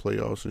gonna make the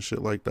playoffs and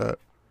shit like that.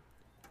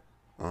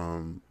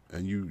 And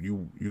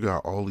you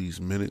got all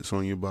these minutes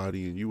on your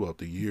body, and you up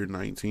to year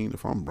 19.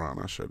 If I'm Bron,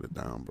 I shut it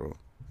down, bro.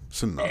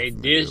 It's enough.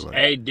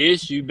 Hey,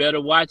 Dish, you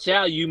better watch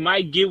out. You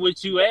might get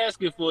what you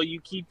asking for. You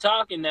keep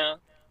talking now.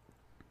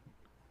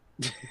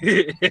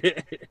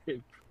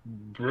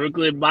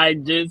 Brooklyn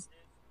might just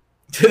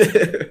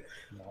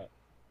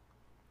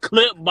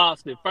clip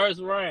Boston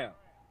first round.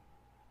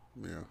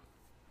 Yeah,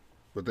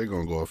 but they're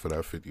gonna go off for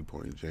that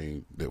 50-point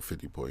game. That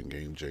 50-point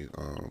game,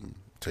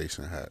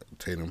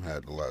 Tatum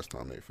had the last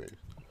time they faced.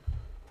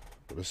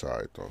 But it's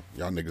alright though.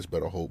 Y'all niggas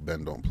better hope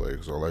Ben don't play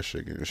because all that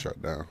shit getting shut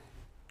down.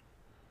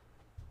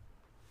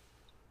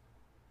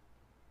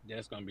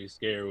 That's gonna be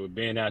scary with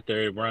Ben out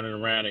there running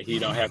around and he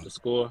don't have to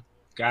score.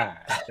 God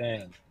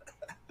damn.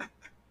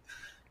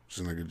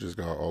 This nigga just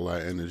got all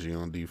that energy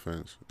on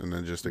defense, and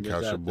then just to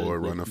catch a boy,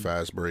 run a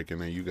fast break, and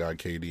then you got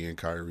KD and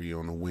Kyrie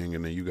on the wing,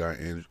 and then you got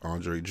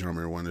Andre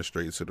Drummond running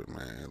straight to the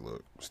man.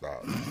 Look,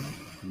 stop.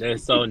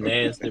 That's so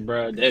nasty,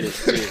 bro. That is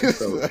sick.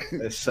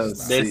 That's so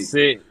That's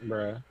sick,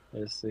 bro.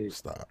 That's sick.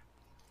 Stop.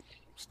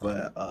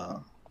 But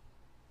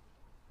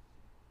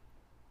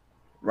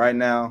right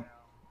now,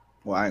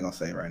 well, I ain't gonna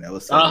say right now.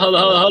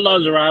 Hold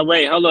on, Gerard.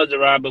 Wait, hold on,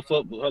 Gerard.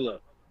 Hold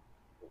up.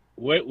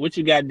 What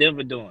you got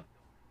Denver doing?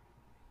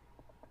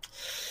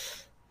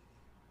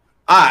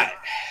 All right.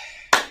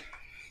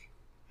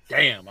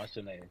 Damn, I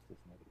shouldn't have asked this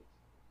nigga.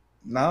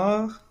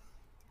 No.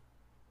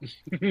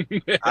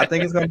 I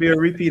think it's gonna be a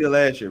repeat of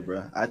last year,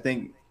 bro. I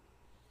think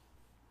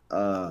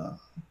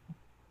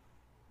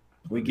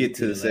we get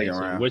to the second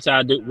round. Which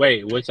I do last?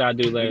 We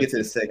get to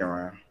the second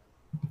round.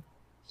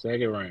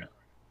 Second round,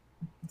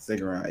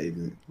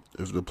 exit.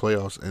 If the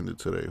playoffs ended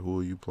today,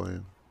 who are you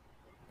playing?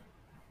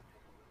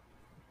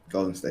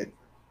 Golden State.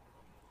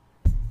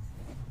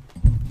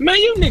 Man,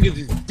 you niggas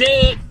is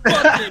dead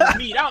fucking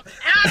meat. I'm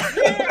out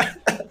here.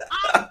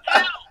 I'm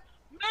out.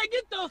 Man,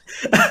 get the.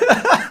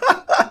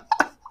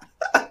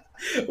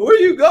 Where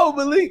you go,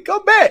 Malik?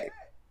 Come back.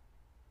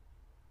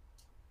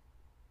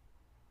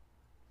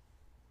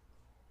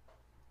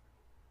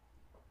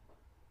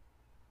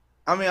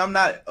 I mean, I'm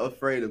not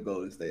afraid of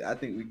Golden State. I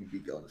think we can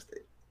beat Golden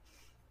State.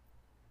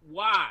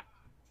 Why?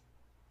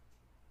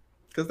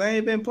 Because they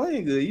ain't been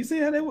playing good. You see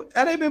how they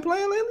been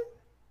playing lately?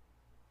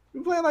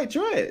 Been playing like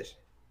trash.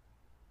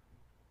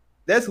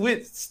 That's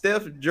with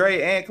Steph,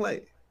 Dre, and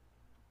Clay.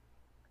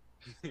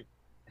 You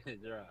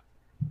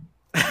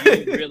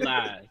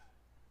realize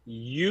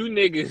you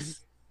niggas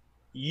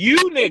You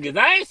niggas.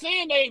 I ain't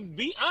saying they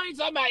beat. I ain't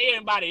talking about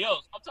anybody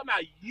else. I'm talking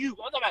about you.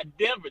 I'm talking about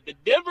Denver. The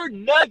Denver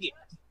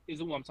Nuggets is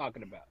who I'm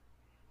talking about.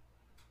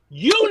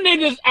 You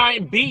niggas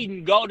ain't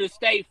beating Golden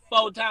State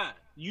 4 times.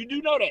 You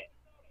do know that.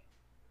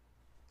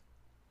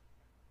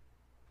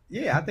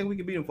 Yeah, I think we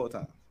can beat them 4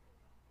 times.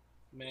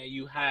 Man,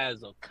 you high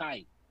as a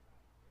kite.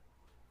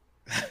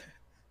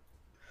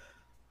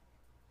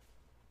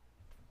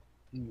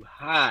 You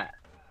high.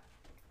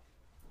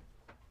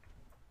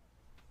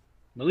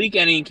 Malik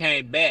ain't even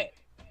came back.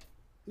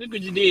 Look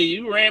what you did.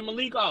 You ran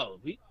Malik off.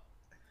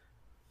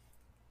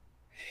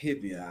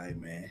 Hit me all right,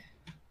 man.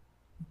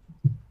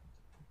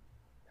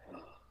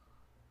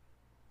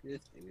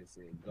 This nigga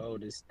said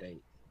Golden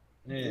State.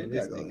 Man,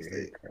 this nigga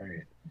is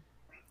crazy.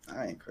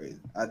 I ain't crazy.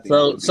 I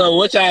think so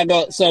what y'all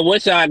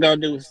gonna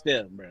do with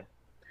Steph, bro?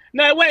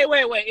 No,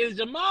 wait. Is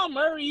Jamal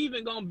Murray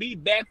even gonna be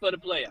back for the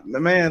playoffs?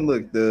 Man,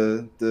 look,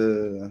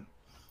 the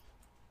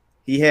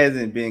he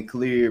hasn't been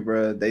cleared,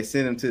 bro. They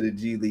sent him to the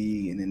G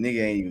League, and the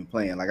nigga ain't even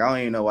playing. Like, I don't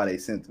even know why they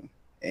sent him.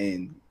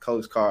 And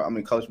Coach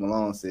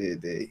Malone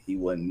said that he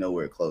wasn't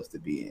nowhere close to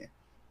being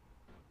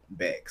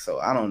back. So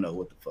I don't know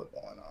what the fuck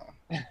going on.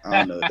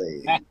 I don't know if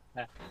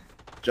they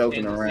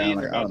joking around.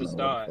 Like, I don't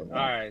know what the fuck.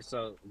 All right,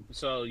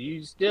 so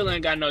you still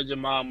ain't got no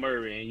Jamal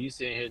Murray, and you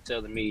sitting here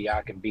telling me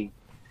y'all can beat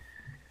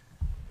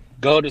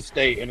Golden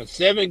State in a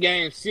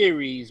 7-game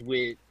series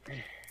with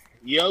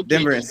Jokic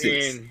Denver and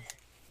 6.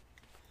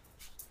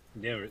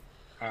 Denver.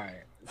 All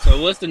right.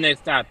 So what's the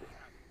next topic?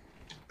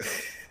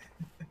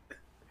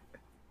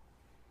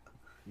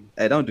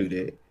 Hey, don't do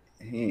that.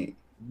 He ain't.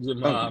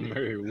 Jamal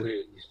Murray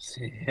Williams.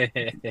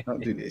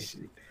 Don't do that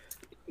shit.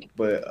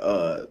 But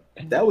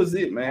that was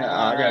it, man.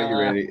 I gotta get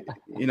ready.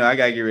 I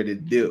gotta get ready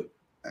to dip.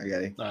 I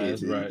gotta get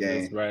to the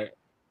game. That's right.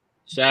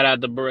 Shout out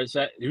to Brent.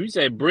 You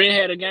say Brent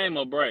had a game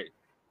or Brent?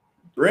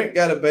 Brent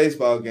got a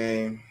baseball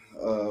game.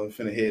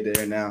 Finna head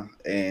there now.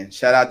 And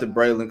shout out to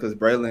Braylon, because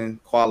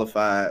Braylon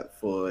qualified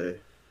for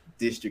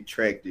district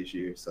track this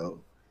year. So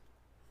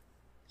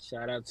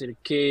shout out to the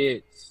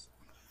kids.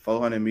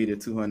 400 meter,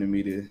 200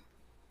 meter,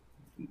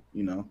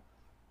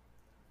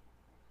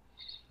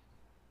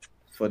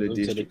 for the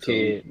district.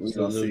 We're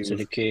gonna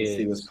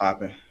see what's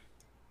popping.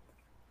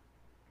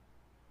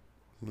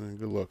 Man,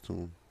 good luck to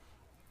him.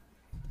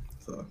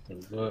 So,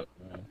 good luck,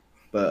 man.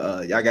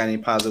 But y'all got any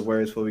positive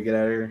words before we get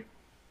out of here?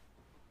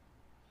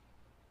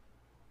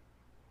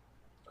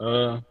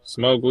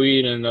 Smoke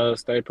weed and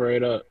stay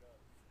prayed up.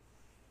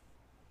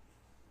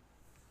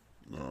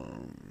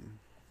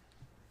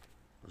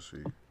 Let's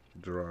see.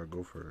 Gerard,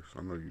 go first.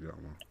 I know you got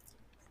one.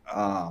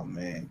 Oh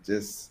man,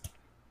 just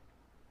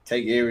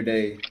take every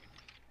day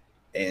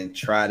and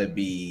try to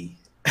be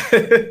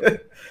better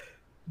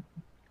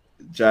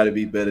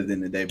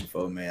than the day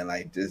before, man.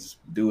 Like, just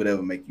do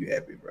whatever make you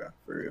happy, bro.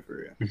 For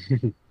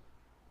real.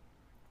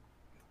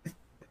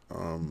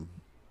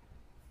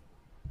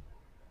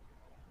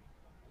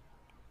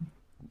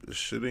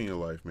 Shit in your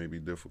life may be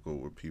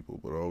difficult with people,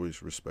 but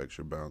always respect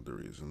your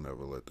boundaries and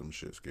never let them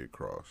shits get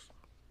crossed.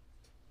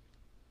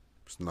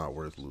 It's not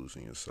worth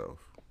losing yourself.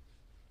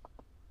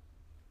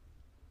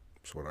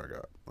 That's what I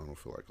got. I don't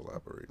feel like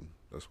elaborating.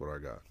 That's what I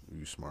got.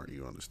 You smart,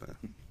 you understand.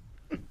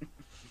 All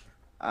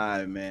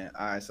right, man.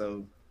 All right,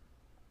 so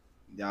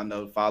y'all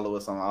know, follow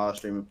us on all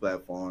streaming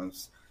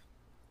platforms.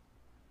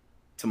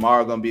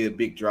 Tomorrow gonna be a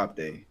big drop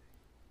day.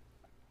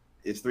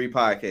 It's 3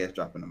 podcasts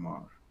dropping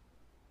tomorrow.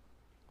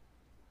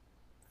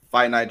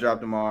 Fight Night drop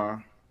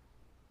tomorrow.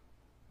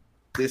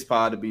 This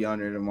pod to be on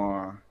there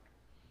tomorrow.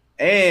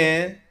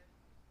 And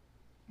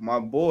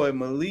my boy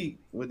Malik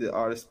with the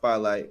Artist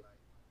Spotlight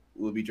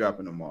will be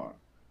dropping tomorrow.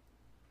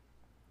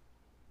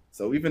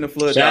 So we've been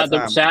flood. Shout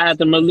out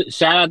to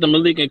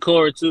Malik and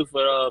Corey too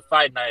for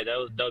Fight Night. That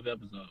was a dope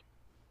episode.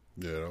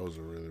 Yeah, that was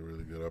a really,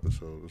 really good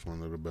episode. It's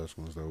one of the best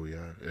ones that we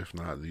had, if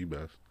not the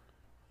best.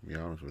 To be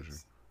honest with you.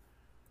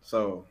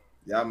 So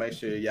y'all make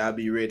sure y'all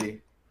be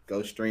ready.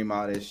 Go stream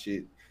all that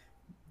shit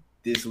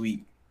this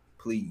week.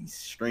 Please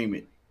stream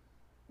it.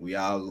 We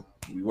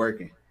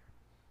working.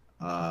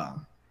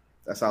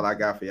 That's all I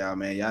got for y'all,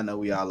 man. Y'all know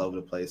we all over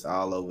the place,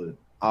 all over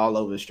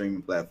the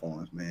streaming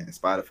platforms, man.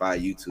 Spotify,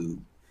 YouTube,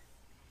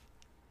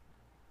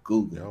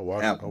 Google.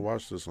 Yeah, I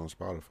watched this on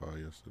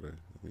Spotify yesterday,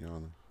 to be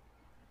honest.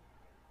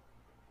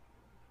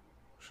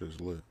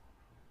 Shit's lit.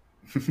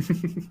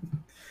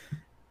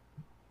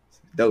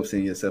 Dope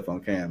seeing yourself on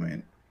camera,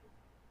 man.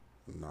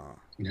 Nah.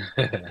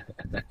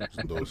 It's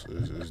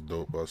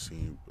dope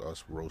seeing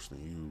us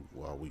roasting you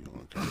while we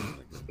on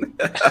camera.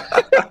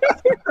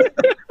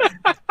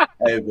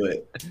 Hey,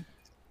 but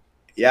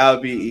y'all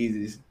be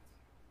easy.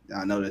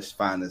 I know this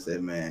finest,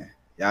 man.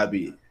 Y'all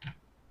be.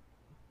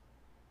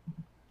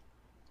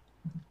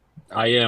 Oh yeah.